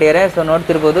ಫಿಟ್ಟಿಂಗ್ ಮಾಡ್ಯಾರೆ. ಸೊ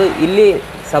ನೋಡ್ತಿರ್ಬೋದು ಇಲ್ಲಿ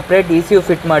ಸಪ್ರೇಟ್ ECU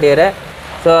ಫಿಟ್ ಮಾಡ್ಯಾರೆ.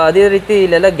 ಸೊ ಅದೇ ರೀತಿ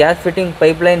ಇಲ್ಲೆಲ್ಲ ಗ್ಯಾಸ್ ಫಿಟ್ಟಿಂಗ್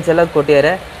ಪೈಪ್ಲೈನ್ಸ್ ಎಲ್ಲ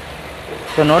ಕೊಟ್ಟಿದ್ದಾರೆ.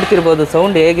 ಸೊ ನೋಡ್ತಿರ್ಬೋದು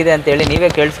ಸೌಂಡ್ ಹೇಗಿದೆ ಅಂತೇಳಿ ನೀವೇ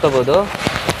ಕೇಳಿಸ್ಕೋಬೋದು.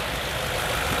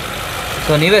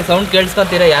 ಸೊ ನೀವೇ ಸೌಂಡ್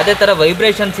ಕೇಳಿಸ್ಕೊತೀರಾ, ಯಾವುದೇ ಥರ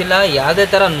ವೈಬ್ರೇಷನ್ಸ್ ಇಲ್ಲ, ಯಾವುದೇ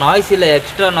ಥರ ನಾಯ್ಸ್ ಇಲ್ಲ,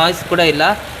 ಎಕ್ಸ್ಟ್ರಾ ನಾಯ್ಸ್ ಕೂಡ ಇಲ್ಲ.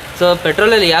 ಸೊ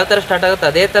ಪೆಟ್ರೋಲಲ್ಲಿ ಯಾವ ಥರ ಸ್ಟಾರ್ಟ್ ಆಗುತ್ತೆ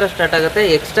ಅದೇ ಥರ ಸ್ಟಾರ್ಟ್ ಆಗುತ್ತೆ.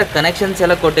 ಎಕ್ಸ್ಟ್ರಾ ಕನೆಕ್ಷನ್ಸ್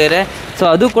ಎಲ್ಲ ಕೊಟ್ಟಿದ್ದಾರೆ. ಸೊ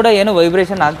ಅದು ಕೂಡ ಏನು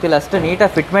ವೈಬ್ರೇಷನ್ ಆಗ್ತಿಲ್ಲ, ಅಷ್ಟು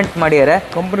ನೀಟಾಗಿ ಫಿಟ್ಮೆಂಟ್ ಮಾಡಿದ್ದಾರೆ.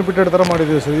 ಕಂಪನಿ ಫಿಟೆಡ್ ಥರ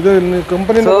ಮಾಡಿದ್ದೀವಿ ಸರ್. ಇದು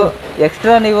ಕಂಪನಿ. ಸೊ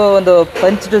ಎಕ್ಸ್ಟ್ರಾ ನೀವು ಒಂದು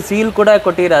ಪಂಚ್ಡ್ ಸೀಲ್ ಕೂಡ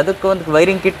ಕೊಟ್ಟಿರ, ಅದಕ್ಕೆ ಒಂದು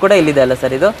ವೈರಿಂಗ್ ಕಿಟ್ ಕೂಡ ಇಲ್ಲಿದೆ ಅಲ್ಲ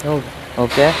ಸರ್ ಇದು? ಹೌದು.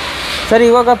 ಓಕೆ ಸರ್,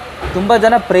 ಇವಾಗ ತುಂಬ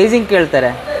ಜನ ಪ್ರೈಸಿಂಗ್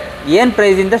ಕೇಳ್ತಾರೆ, ಏನು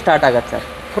ಪ್ರೈಸಿಂದ ಸ್ಟಾರ್ಟ್ ಆಗುತ್ತೆ ಸರ್?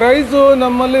 ಪ್ರೈಸು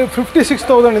ನಮ್ಮಲ್ಲಿ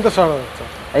 56,000 ಸ್ಟಾರ್ಟ್ ಆಗುತ್ತೆ ಸರ್.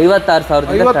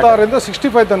 56,000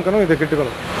 65 ತನಕನೂ ಇದೆ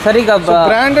ಕಿಟ್ಗಳು ಸರ್. ಈಗ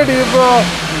ಬ್ರ್ಯಾಂಡೆಡ್ ಈಗ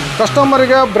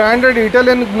ಕಸ್ಟಮರ್ಗೆ branded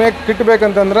Italian make kit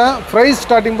ಬೇಕಂತಂದ್ರೆ price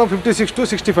starting 56 to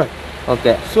 65.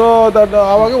 Okay. So that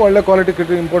ಆವಾಗ ಒಳ್ಳೆ ಕ್ವಾಲಿಟಿ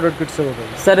ಕಿಟ್, ಇಂಪೋರ್ಟೆಡ್ ಕಿಟ್ಸ್ ಸಿಗುತ್ತೆ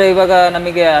ಸರ್. ಇವಾಗ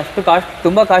ನಮಗೆ ಅಷ್ಟು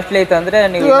ತುಂಬ ಕಾಸ್ಟ್ಲಿ ಆಯ್ತು ಅಂದರೆ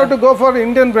ನೀವು have to go for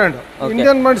Indian brand.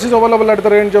 Indian brands is available at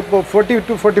the range of 40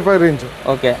 to 45 range.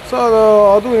 Okay. So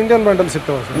ಅದು ಇಂಡಿಯನ್ ಬ್ರ್ಯಾಂಡಲ್ಲಿ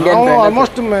ಸಿಗ್ತವೆ ಸರ್. ನಾವು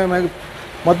ಆಲ್ಮೋಸ್ಟ್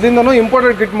ಮೊದಲಿಂದನೂ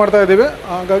ಇಂಪೋರ್ಟೆಡ್ ಕಿಟ್ ಮಾಡ್ತಾ ಇದ್ದೀವಿ.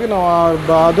 ಹಾಗಾಗಿ ನಾವು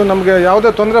ಅದು ನಮಗೆ ಯಾವುದೇ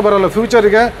ತೊಂದರೆ ಬರೋಲ್ಲ.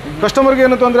 ಫ್ಯೂಚರಿಗೆ ಕಸ್ಟಮರ್ಗೆ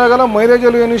ಏನು ತೊಂದರೆ ಆಗಲ್ಲ,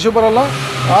 ಮೈಲೇಜಲ್ಲಿ ಏನು ಇಶ್ಯೂ ಬರೋಲ್ಲ.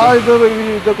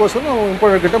 ಇದಕ್ಕೋಸ್ಕರ ನಾವು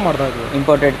ಇಂಪೋರ್ಟೆಡ್ ಕಿಟ್ಟೇ ಮಾಡ್ತಾ ಇದ್ದೀವಿ.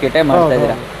 ಇಂಪೋರ್ಟೆಡ್ ಕಿಟ್ಟೇ ಮಾಡ್ತಾ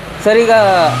ಇದ್ದೀರಾ ಸರ್. ಈಗ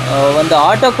ಒಂದು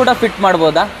ಆಟೋ ಕೂಡ ಫಿಟ್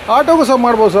ಮಾಡ್ಬೋದಾ? ಆಟೋಗೂ ಸಹ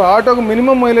ಮಾಡ್ಬೋದು ಸರ್. ಆಟೋಗೆ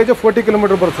ಮಿನಿಮಮ್ ಮೈಲೇಜ್ 40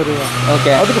 ಕಿಲೋಮೀಟರ್ ಬರುತ್ತೆ ಸರ್ ಈಗ.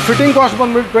 ಓಕೆ. ಅದಕ್ಕೆ ಫಿಟ್ಟಿಂಗ್ ಕಾಸ್ಟ್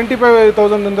ಬಂದ್ಬಿಟ್ಟು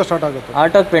 25,000 ಸ್ಟಾರ್ಟ್ ಆಗುತ್ತೆ.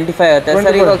 ಆಟೋಗೆ 25 ಆಗುತ್ತೆ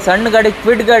ಸರ್. ಈಗ ಸಣ್ಣ ಗಾಡಿ,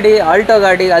 ಕ್ವಿಡ್ ಗಾಡಿ, ಆಲ್ಟೋ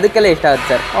ಗಾಡಿ ಅದಕ್ಕೆಲ್ಲ ಎಷ್ಟಾಗುತ್ತೆ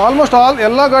ಸರ್? ಆಲ್ಮೋಸ್ಟ್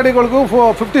ಎಲ್ಲ ಗಾಡಿಗಳಿಗೂ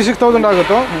 56,000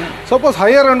 ಆಗುತ್ತೆ. ಸಪೋಸ್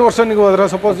ಹೈಯರ್ ಅಂಡ್ ವರ್ಷನ್ಗೆ ಹೋದ್ರೆ,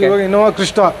 ಸಪೋಸ್ ಇವಾಗ ಇನೋವಾ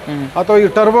ಕ್ರಿಸ್ಟಾ ಅಥವಾ ಈ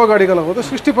ಟರ್ಬೋ ಗಾಡಿಗೆಲ್ಲ ಹೋದ್ರೆ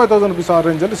 65,000 rupees ಆ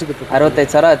ರೇಂಜಲ್ಲಿ ಸಿಗುತ್ತೆ.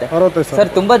 65,000 ಆಗುತ್ತೆ. 65,000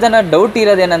 ಸರ್. ತುಂಬ ಜನ ಡೌಟ್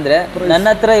ಇರೋದೇನೆಂದರೆ, ನನ್ನ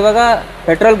ಹತ್ರ ಇವಾಗ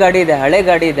ಪೆಟ್ರೋಲ್ ಗಾಡಿ ಇದೆ, ಹಳೆ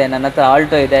ಗಾಡಿ ಇದೆ, ನನ್ನ ಹತ್ರ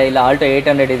ಆಲ್ಟೋ ಇದೆ, ಇಲ್ಲ ಆಲ್ಟೋ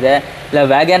 800 ಇದೆ, ಇಲ್ಲ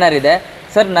ವ್ಯಾಗ್ಯಾನರ್ ಇದೆ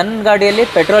ಸರ್. ನನ್ನ ಗಾಡಿಯಲ್ಲಿ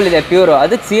ಪೆಟ್ರೋಲ್ ಇದೆ ಪ್ಯೂರು,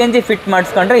 ಅದಕ್ಕೆ CNG ಫಿಟ್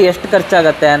ಮಾಡಿಸ್ಕೊಂಡ್ರೆ ಎಷ್ಟು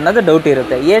ಖರ್ಚಾಗುತ್ತೆ ಅನ್ನೋದು ಡೌಟ್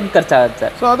ಇರುತ್ತೆ. ಏನು ಖರ್ಚಾಗುತ್ತೆ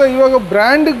ಸರ್? ಸೊ ಅದೇ ಇವಾಗ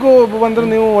ಬ್ರ್ಯಾಂಡಿಗೆ ಬಂದರೆ,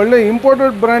 ನೀವು ಒಳ್ಳೆ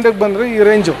ಇಂಪೋರ್ಟೆಡ್ ಬ್ರ್ಯಾಂಡಿಗೆ ಬಂದರೆ ಈ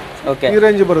ರೇಂಜು, ಈ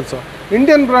ರೇಂಜ್ ಬರುತ್ತೆ ಸರ್.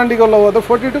 ಇಂಡಿಯನ್ ಬ್ರ್ಯಾಂಡಿಗೆಲ್ಲ ಹೋದ್ರೆ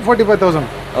 40 to 45,000.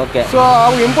 ಓಕೆ. ಸೊ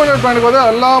ಅವು ಇಂಪೋರ್ಟೆಡ್ ಬ್ರ್ಯಾಂಡ್ಗೆ ಹೋದ್ರೆ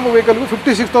ಎಲ್ಲ ವೆಹಿಕಲ್ಗೂ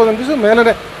 56,000 rupees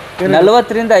ಮೇಲೆ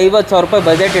 40,000 to 50,000 ರೂಪಾಯಿ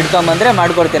ಬಜೆಟ್ ಇಟ್ಕೊಂಬಂದ್ರೆ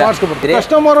ಮಾಡ್ಕೊಡ್ತೀರಾ?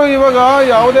 ಕಸ್ಟಮರು ಇವಾಗ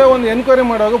ಯಾವುದೇ ಒಂದು ಎನ್ಕ್ವೈರಿ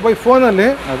ಮಾಡುವಾಗ ಬೈ ಫೋನಲ್ಲಿ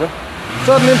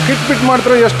ಸರ್ ನೀವು ಕಿಟ್ ಫಿಟ್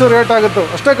ಮಾಡ್ತಾರೆ ಎಷ್ಟು ರೇಟ್ ಆಗುತ್ತೋ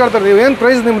ಅಷ್ಟೇ ಕೇಳ್ತಾರೆ. ನೀವು ಏನು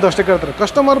ಪ್ರೈಸ್ ನಿಮ್ದು ಅಷ್ಟೇ ಕೇಳ್ತಾರೆ.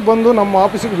 ಕಸ್ಟಮರ್ ಬಂದು ನಮ್ಮ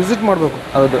ಆಫೀಸಿಗೆ ವಿಸಿಟ್ ಮಾಡಬೇಕು.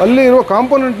 ಅಲ್ಲಿ ಇರುವ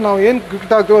ಕಾಂಪೋನೆಂಟ್, ನಾವು ಏನು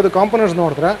ಕಿಟ್ ಹಾಕ್ತೀವೋ ಅದು ಕಾಂಪೋನೆಂಟ್ಸ್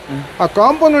ನೋಡಿದ್ರೆ ಆ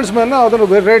ಕಾಂಪೋನೆಂಟ್ಸ್ ಮೇಲೆ ಅದರ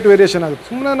ರೇಟ್ ವೇರಿಯೇಷನ್ ಆಗುತ್ತೆ.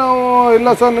 ಸುಮ್ಮನೆ ನಾವು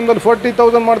ಇಲ್ಲ ಸರ್ ನಿಮ್ಮಲ್ಲಿ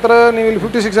 40,000 ಮಾಡ್ತಾರೆ, ನೀವು ಇಲ್ಲಿ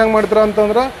 56 ಹೆಂಗೆ ಮಾಡ್ತೀರಾ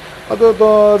ಅಂತಂದ್ರೆ ಅದು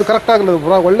ಕರೆಕ್ಟ್ ಆಗಲ್ಲ.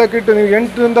 ಒಳ್ಳೆ ಕಿಟ್ ನೀವು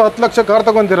 8 ರಿಂದ 10 ಲಕ್ಷ ಕಾರ್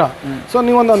ತಗೊಂತೀರಾ. ಸೊ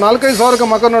ನೀವು ಒಂದು 4-5 ಸಾವಿರಕ್ಕೆ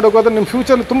ಮಕ್ಕ ನೋಡೋಕೆ ಹೋದ್ರೆ ನಿಮ್ಮ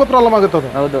ಫ್ಯೂಚರ್ ತುಂಬ ಪ್ರಾಬ್ಲಮ್ ಆಗುತ್ತೆ ಅದು.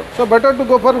 ಹೌದು. So better to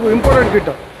go for imported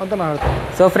kit ಅಂತ ನಾನು ಹೇಳ್ತೀನಿ.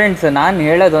 ಸೊ ಫ್ರೆಂಡ್ಸ್, ನಾನು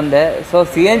ಹೇಳೋದೊಂದೇ, ಸೊ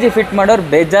CNG ಫಿಟ್ ಮಾಡೋರು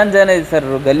ಬೇಜಾನ್ ಜನ ಇದೆ ಸರ್,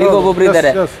 ಗಲ್ಲಿಗೆ ಒಬ್ಬೊಬ್ರು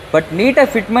ಇದ್ದಾರೆ. ಬಟ್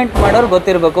ನೀಟಾಗಿ ಫಿಟ್ಮೆಂಟ್ ಮಾಡೋರು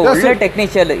ಗೊತ್ತಿರಬೇಕು, ಒಳ್ಳೆ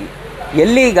ಟೆಕ್ನಿಷಿಯನ್.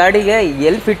 ಎಲ್ಲಿ ಗಾಡಿಗೆ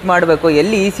ಎಲ್ಲಿ ಫಿಟ್ ಮಾಡಬೇಕು,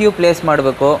 ಎಲ್ಲಿ ECU ಪ್ಲೇಸ್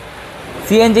ಮಾಡಬೇಕು,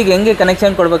 CNGಗೆ ಹೆಂಗೆ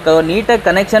ಕನೆಕ್ಷನ್ ಕೊಡಬೇಕು, ನೀಟಾಗಿ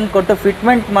ಕನೆಕ್ಷನ್ ಕೊಟ್ಟು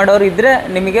ಫಿಟ್ಮೆಂಟ್ ಮಾಡೋರು ಇದ್ದರೆ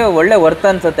ನಿಮಗೆ ಒಳ್ಳೆ ವರ್ತ್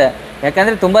ಅನಿಸುತ್ತೆ.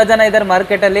 ಯಾಕಂದರೆ ತುಂಬ ಜನ ಇದ್ದಾರೆ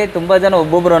ಮಾರ್ಕೆಟಲ್ಲಿ, ತುಂಬ ಜನ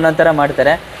ಒಬ್ಬೊಬ್ರು ಒಂದೊಂಥರ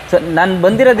ಮಾಡ್ತಾರೆ. ಸೊ ನಾನು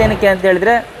ಬಂದಿರೋದೇನಕ್ಕೆ ಅಂತ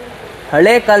ಹೇಳಿದ್ರೆ,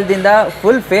 ಹಳೆ ಕಾಲದಿಂದ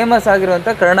ಫುಲ್ ಫೇಮಸ್ ಆಗಿರುವಂಥ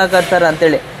ಕರುಣಾಕರ್ ಸರ್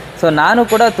ಅಂತೇಳಿ. ಸೊ ನಾನು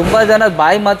ಕೂಡ ತುಂಬ ಜನ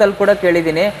ಬಾಯಿ ಮಾತಲ್ಲಿ ಕೂಡ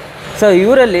ಕೇಳಿದ್ದೀನಿ. ಸೊ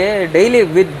ಇವರಲ್ಲಿ ಡೈಲಿ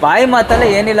ವಿತ್ ಬಾಯಿ ಮಾತಲ್ಲೇ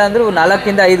ಏನಿಲ್ಲ ಅಂದರೂ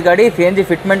 4-5 ಗಾಡಿ CNG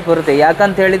ಫಿಟ್ಮೆಂಟ್ ಬರುತ್ತೆ.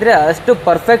 ಯಾಕಂತ ಹೇಳಿದರೆ ಅಷ್ಟು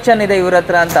ಪರ್ಫೆಕ್ಷನ್ ಇದೆ ಇವ್ರ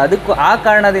ಹತ್ರ ಅಂತ. ಅದಕ್ಕೂ ಆ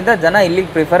ಕಾರಣದಿಂದ ಜನ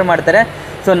ಇಲ್ಲಿಗೆ ಪ್ರಿಫರ್ ಮಾಡ್ತಾರೆ.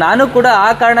 ಸೊ ನಾನು ಕೂಡ ಆ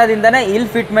ಕಾರಣದಿಂದನೇ ಇಲ್ಲಿ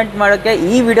ಫಿಟ್ಮೆಂಟ್ ಮಾಡೋಕ್ಕೆ,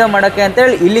 ಈ ವಿಡಿಯೋ ಮಾಡೋಕ್ಕೆ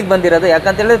ಅಂತೇಳಿ ಇಲ್ಲಿಗೆ ಬಂದಿರೋದು.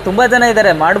 ಯಾಕಂತ ಹೇಳಿದ್ರೆ ತುಂಬ ಜನ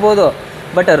ಇದ್ದಾರೆ ಮಾಡ್ಬೋದು,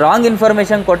 ಬಟ್ ರಾಂಗ್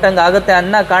ಇನ್ಫಾರ್ಮೇಷನ್ ಕೊಟ್ಟಂಗೆ ಆಗುತ್ತೆ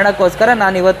ಅನ್ನೋ ಕಾರಣಕ್ಕೋಸ್ಕರ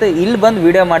ನಾನು ಇವತ್ತು ಇಲ್ಲಿ ಬಂದು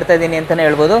ವಿಡಿಯೋ ಮಾಡ್ತಾಯಿದ್ದೀನಿ ಅಂತಲೇ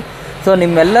ಹೇಳ್ಬೋದು. ಸೊ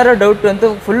ನಿಮ್ಮೆಲ್ಲರ ಡೌಟ್ ಅಂತೂ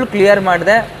ಫುಲ್ ಕ್ಲಿಯರ್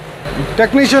ಮಾಡಿದೆ.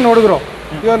 ಟೆಕ್ನಿಷಿಯನ್ ಹುಡುಗರು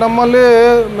ಈಗ ನಮ್ಮಲ್ಲಿ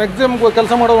ಮ್ಯಾಕ್ಸಿಮಮ್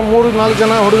ಕೆಲಸ ಮಾಡೋ 3-4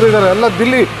 ಜನ ಹುಡುಗರು ಇದ್ದಾರೆ. ಎಲ್ಲ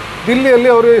ದಿಲ್ಲಿಯಲ್ಲಿ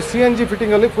ಅವರು CNG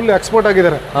ಫಿಟ್ಟಿಂಗಲ್ಲಿ ಫುಲ್ ಎಕ್ಸ್ಪರ್ಟ್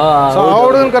ಆಗಿದ್ದಾರೆ. ಸೊ ಆ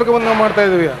ಹುಡುಗನ ಕರ್ಕೊಂಡ್ಬಂದು ನಾವು ಮಾಡ್ತಾ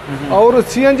ಇದೀವಿ. ಅವರು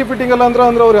CNG ಫಿಟ್ಟಿಂಗ್ ಅಲ್ಲ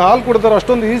ಅಂದ್ರೆ ಅವ್ರು ಹಾಲು ಕೊಡ್ತಾರೆ,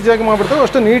 ಅಷ್ಟೊಂದು ಈಸಿಯಾಗಿ ಮಾಡ್ಬಿಡ್ತಾರೆ,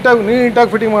 ಅಷ್ಟು ನೀಟಾಗಿ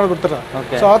ಫಿಟ್ಟಿಂಗ್ ಮಾಡಿಬಿಡ್ತಾರೆ.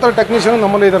 ಸೊ ಆ ಥರ ಟೆಕ್ನಿಷಿಯನ್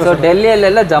ನಮ್ಮಲ್ಲಿ ಇದ್ದಾರೆ.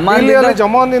 ಡೆಲ್ಲಿಯಲ್ಲೆಲ್ಲ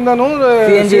ಜಮಾನ್ದಿಂದನೂ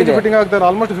CNG ಫಿಟ್ಟಿಂಗ್ ಆಗ್ತಾರೆ.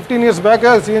 Almost 15 years back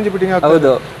CNG fitting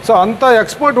ಆಗ್ತದೆ. ಸೊ ಅಂತ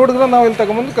ಎಕ್ಸ್ಪರ್ಟ್ ಹುಡುಗರು ನಾವು ಇಲ್ಲಿ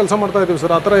ತಗೊಂಡ್ಬಂದು ಕೆಲಸ ಮಾಡ್ತಾ ಇದೀವಿ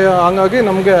ಸರ್. ಆ ಥರ ಹಂಗಾಗಿ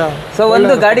ನಮಗೆ. ಸೊ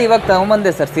ಒಂದು ಗಾಡಿ ಇವಾಗ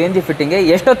ತಗೊಂಬಂದೆ ಸರ್ CNG ಫಿಟ್ಟಿಂಗ್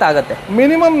ಎಷ್ಟೊತ್ತಾಗುತ್ತೆ?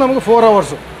 ಮಿನಿಮಮ್ ನಮಗೆ 4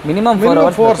 hours. ಮಿನಿಮಮ್ 4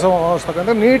 hours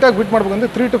ತಗೊಂಡ್ರೆ ನೀಟಾಗಿ ಫಿಟ್ ಮಾಡ್ಬೇಕಂದ್ರೆ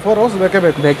 3 to 4 hours ಬೇಕೇ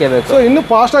ಬೇಕು. ಸೊ ಇನ್ನು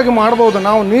ಫಾಸ್ಟಾಗಿ ಮಾಡ್ಬೋದು.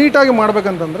 ನಾವು ನೀಟಾಗಿ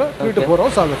ಮಾಡ್ಬೇಕಂತಂದ್ರೆ 3 to 4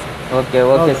 hours ಆಗುತ್ತೆ.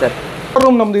 Okay sir.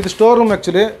 ರೂಮ್ ನಮ್ದು ಇದು ಸ್ಟೋರ್ ರೂಮ್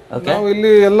ಆ್ಯಕ್ಚುಲಿ. ನಾವು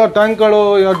ಇಲ್ಲಿ ಎಲ್ಲ ಟ್ಯಾಂಕ್ಗಳು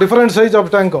different size of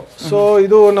tank. So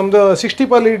ಇದು ನಮ್ದು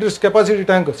 65 liters ಕೆಪಾಸಿಟಿ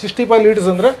ಟ್ಯಾಂಕ್. 65 liters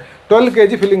ಅಂದರೆ 12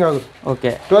 kg ಫಿಲ್ಲಿಂಗ್ ಆಗುತ್ತೆ.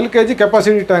 Okay. 12 kg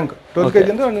capacity tank. 12 kg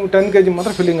ಅಂದರೆ ನೀವು 10 kg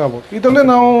ಮಾತ್ರ ಫಿಲ್ಲಿಂಗ್ ಆಗ್ಬೋದು. ಇದರಲ್ಲಿ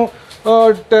ನಾವು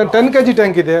 10 kg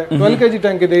ಟ್ಯಾಂಕ್ ಇದೆ, 12 kg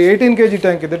ಟ್ಯಾಂಕ್ ಇದೆ, 18 kg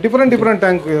ಟ್ಯಾಂಕ್ ಇದೆ. ಡಿಫರೆಂಟ್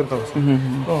ಟ್ಯಾಂಕ್ ಇರ್ತವೆ.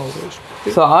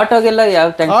 ಸೊ ಆಟೋಗೆಲ್ಲ ಯಾವ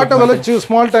tank? ಆಟೋಗೆಲ್ಲ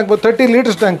small tank 30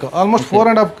 liters tank. Almost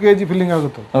 4.5 kg filling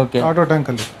ಆಗುತ್ತೆ ಆಟೋ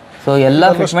ಟ್ಯಾಂಕಲ್ಲಿ. ಸೊ ಎಲ್ಲ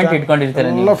ಫಿಟ್ಮೆಂಟ್ ಇಟ್ಕೊಂಡಿರ್ತಾರೆ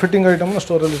ಎಲ್ಲ ಫಿಟ್ಟಿಂಗ್ ಐಟಮ್ನ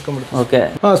ಸ್ಟೋರಲ್ಲಿ ಇಟ್ಕೊಂಡ್ಬಿಡ್ತೀವಿ. ಓಕೆ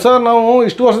ಸರ್ ನಾವು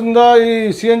ಇಷ್ಟು ವರ್ಷದಿಂದ ಈ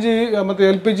CNG ಮತ್ತು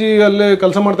LPG ಅಲ್ಲಿ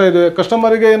ಕೆಲಸ ಮಾಡ್ತಾ ಇದ್ದೇವೆ.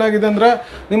 ಕಸ್ಟಮರಿಗೆ ಏನಾಗಿದೆ ಅಂದರೆ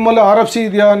ನಿಮ್ಮಲ್ಲಿ RFC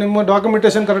ಇದೆಯಾ, ನಿಮ್ಮ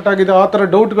ಡಾಕ್ಯುಮೆಂಟೇಶನ್ ಕರೆಕ್ಟ್ ಆಗಿದೆ, ಆ ಥರ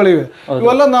ಡೌಟ್ಗಳಿವೆ.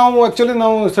 ಇವೆಲ್ಲ ನಾವು ಆ್ಯಕ್ಚುಲಿ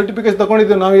ನಾವು ಸರ್ಟಿಫಿಕೇಟ್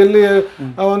ತಗೊಂಡಿದ್ದೇವೆ. ನಾವು ಎಲ್ಲಿ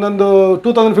ಒಂದೊಂದು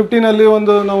 2015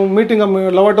 ಒಂದು ನಾವು ಮೀಟಿಂಗ್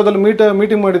ಲವಾಟೋದಲ್ಲಿ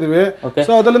ಮೀಟಿಂಗ್ ಮಾಡಿದ್ವಿ.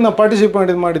 ಸೊ ಅದರಲ್ಲಿ ನಾವು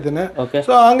ಪಾರ್ಟಿಸಿಪೇಟ್ ಮಾಡಿದ್ದೇನೆ.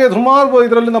 ಸೊ ಹಂಗೆ ಸುಮಾರು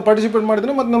ಇದರಲ್ಲಿ ನಾವು ಪಾರ್ಟಿಸಿಪೇಟ್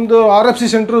ಮಾಡಿದ್ದೇನೆ. ಮತ್ತು ನಮ್ಮದು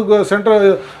RFC ಸೆಂಟ್ರಲ್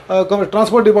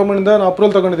ಟ್ರಾನ್ಸ್ಪೋರ್ಟ್ ಡಿಪಾರ್ಟ್ಮೆಂಟಿಂದ ನಾವು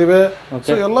ಅಪ್ರೂವಲ್ ತಗೊಂಡಿದ್ದೀವಿ.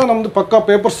 ಸೊ ಎಲ್ಲ ನಮ್ದು ಪಕ್ಕ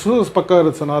ಪೇಪರ್ಸ್ ಪಕ್ಕ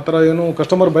ಇರುತ್ತೆ ಸರ್. ಆ ಥರ ಏನು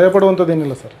ಕಸ್ಟಮರ್ ಭಯ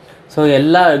ಪಡುವಂಥದ್ದೇನಿಲ್ಲ ಸರ್. ಸೊ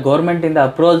ಎಲ್ಲ ಗೌರ್ಮೆಂಟ್ ಇಂದ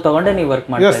ಅಪ್ರೂವಲ್ ತಗೊಂಡೆ ನೀವು ವರ್ಕ್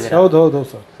ಮಾಡ್ತಾ ಇದ್ದೀರಾ? ಹೌದು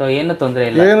ಸರ್. ಸೊ ಏನು ತೊಂದರೆ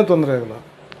ಇಲ್ಲ? ಏನು ತೊಂದರೆ ಇಲ್ಲ.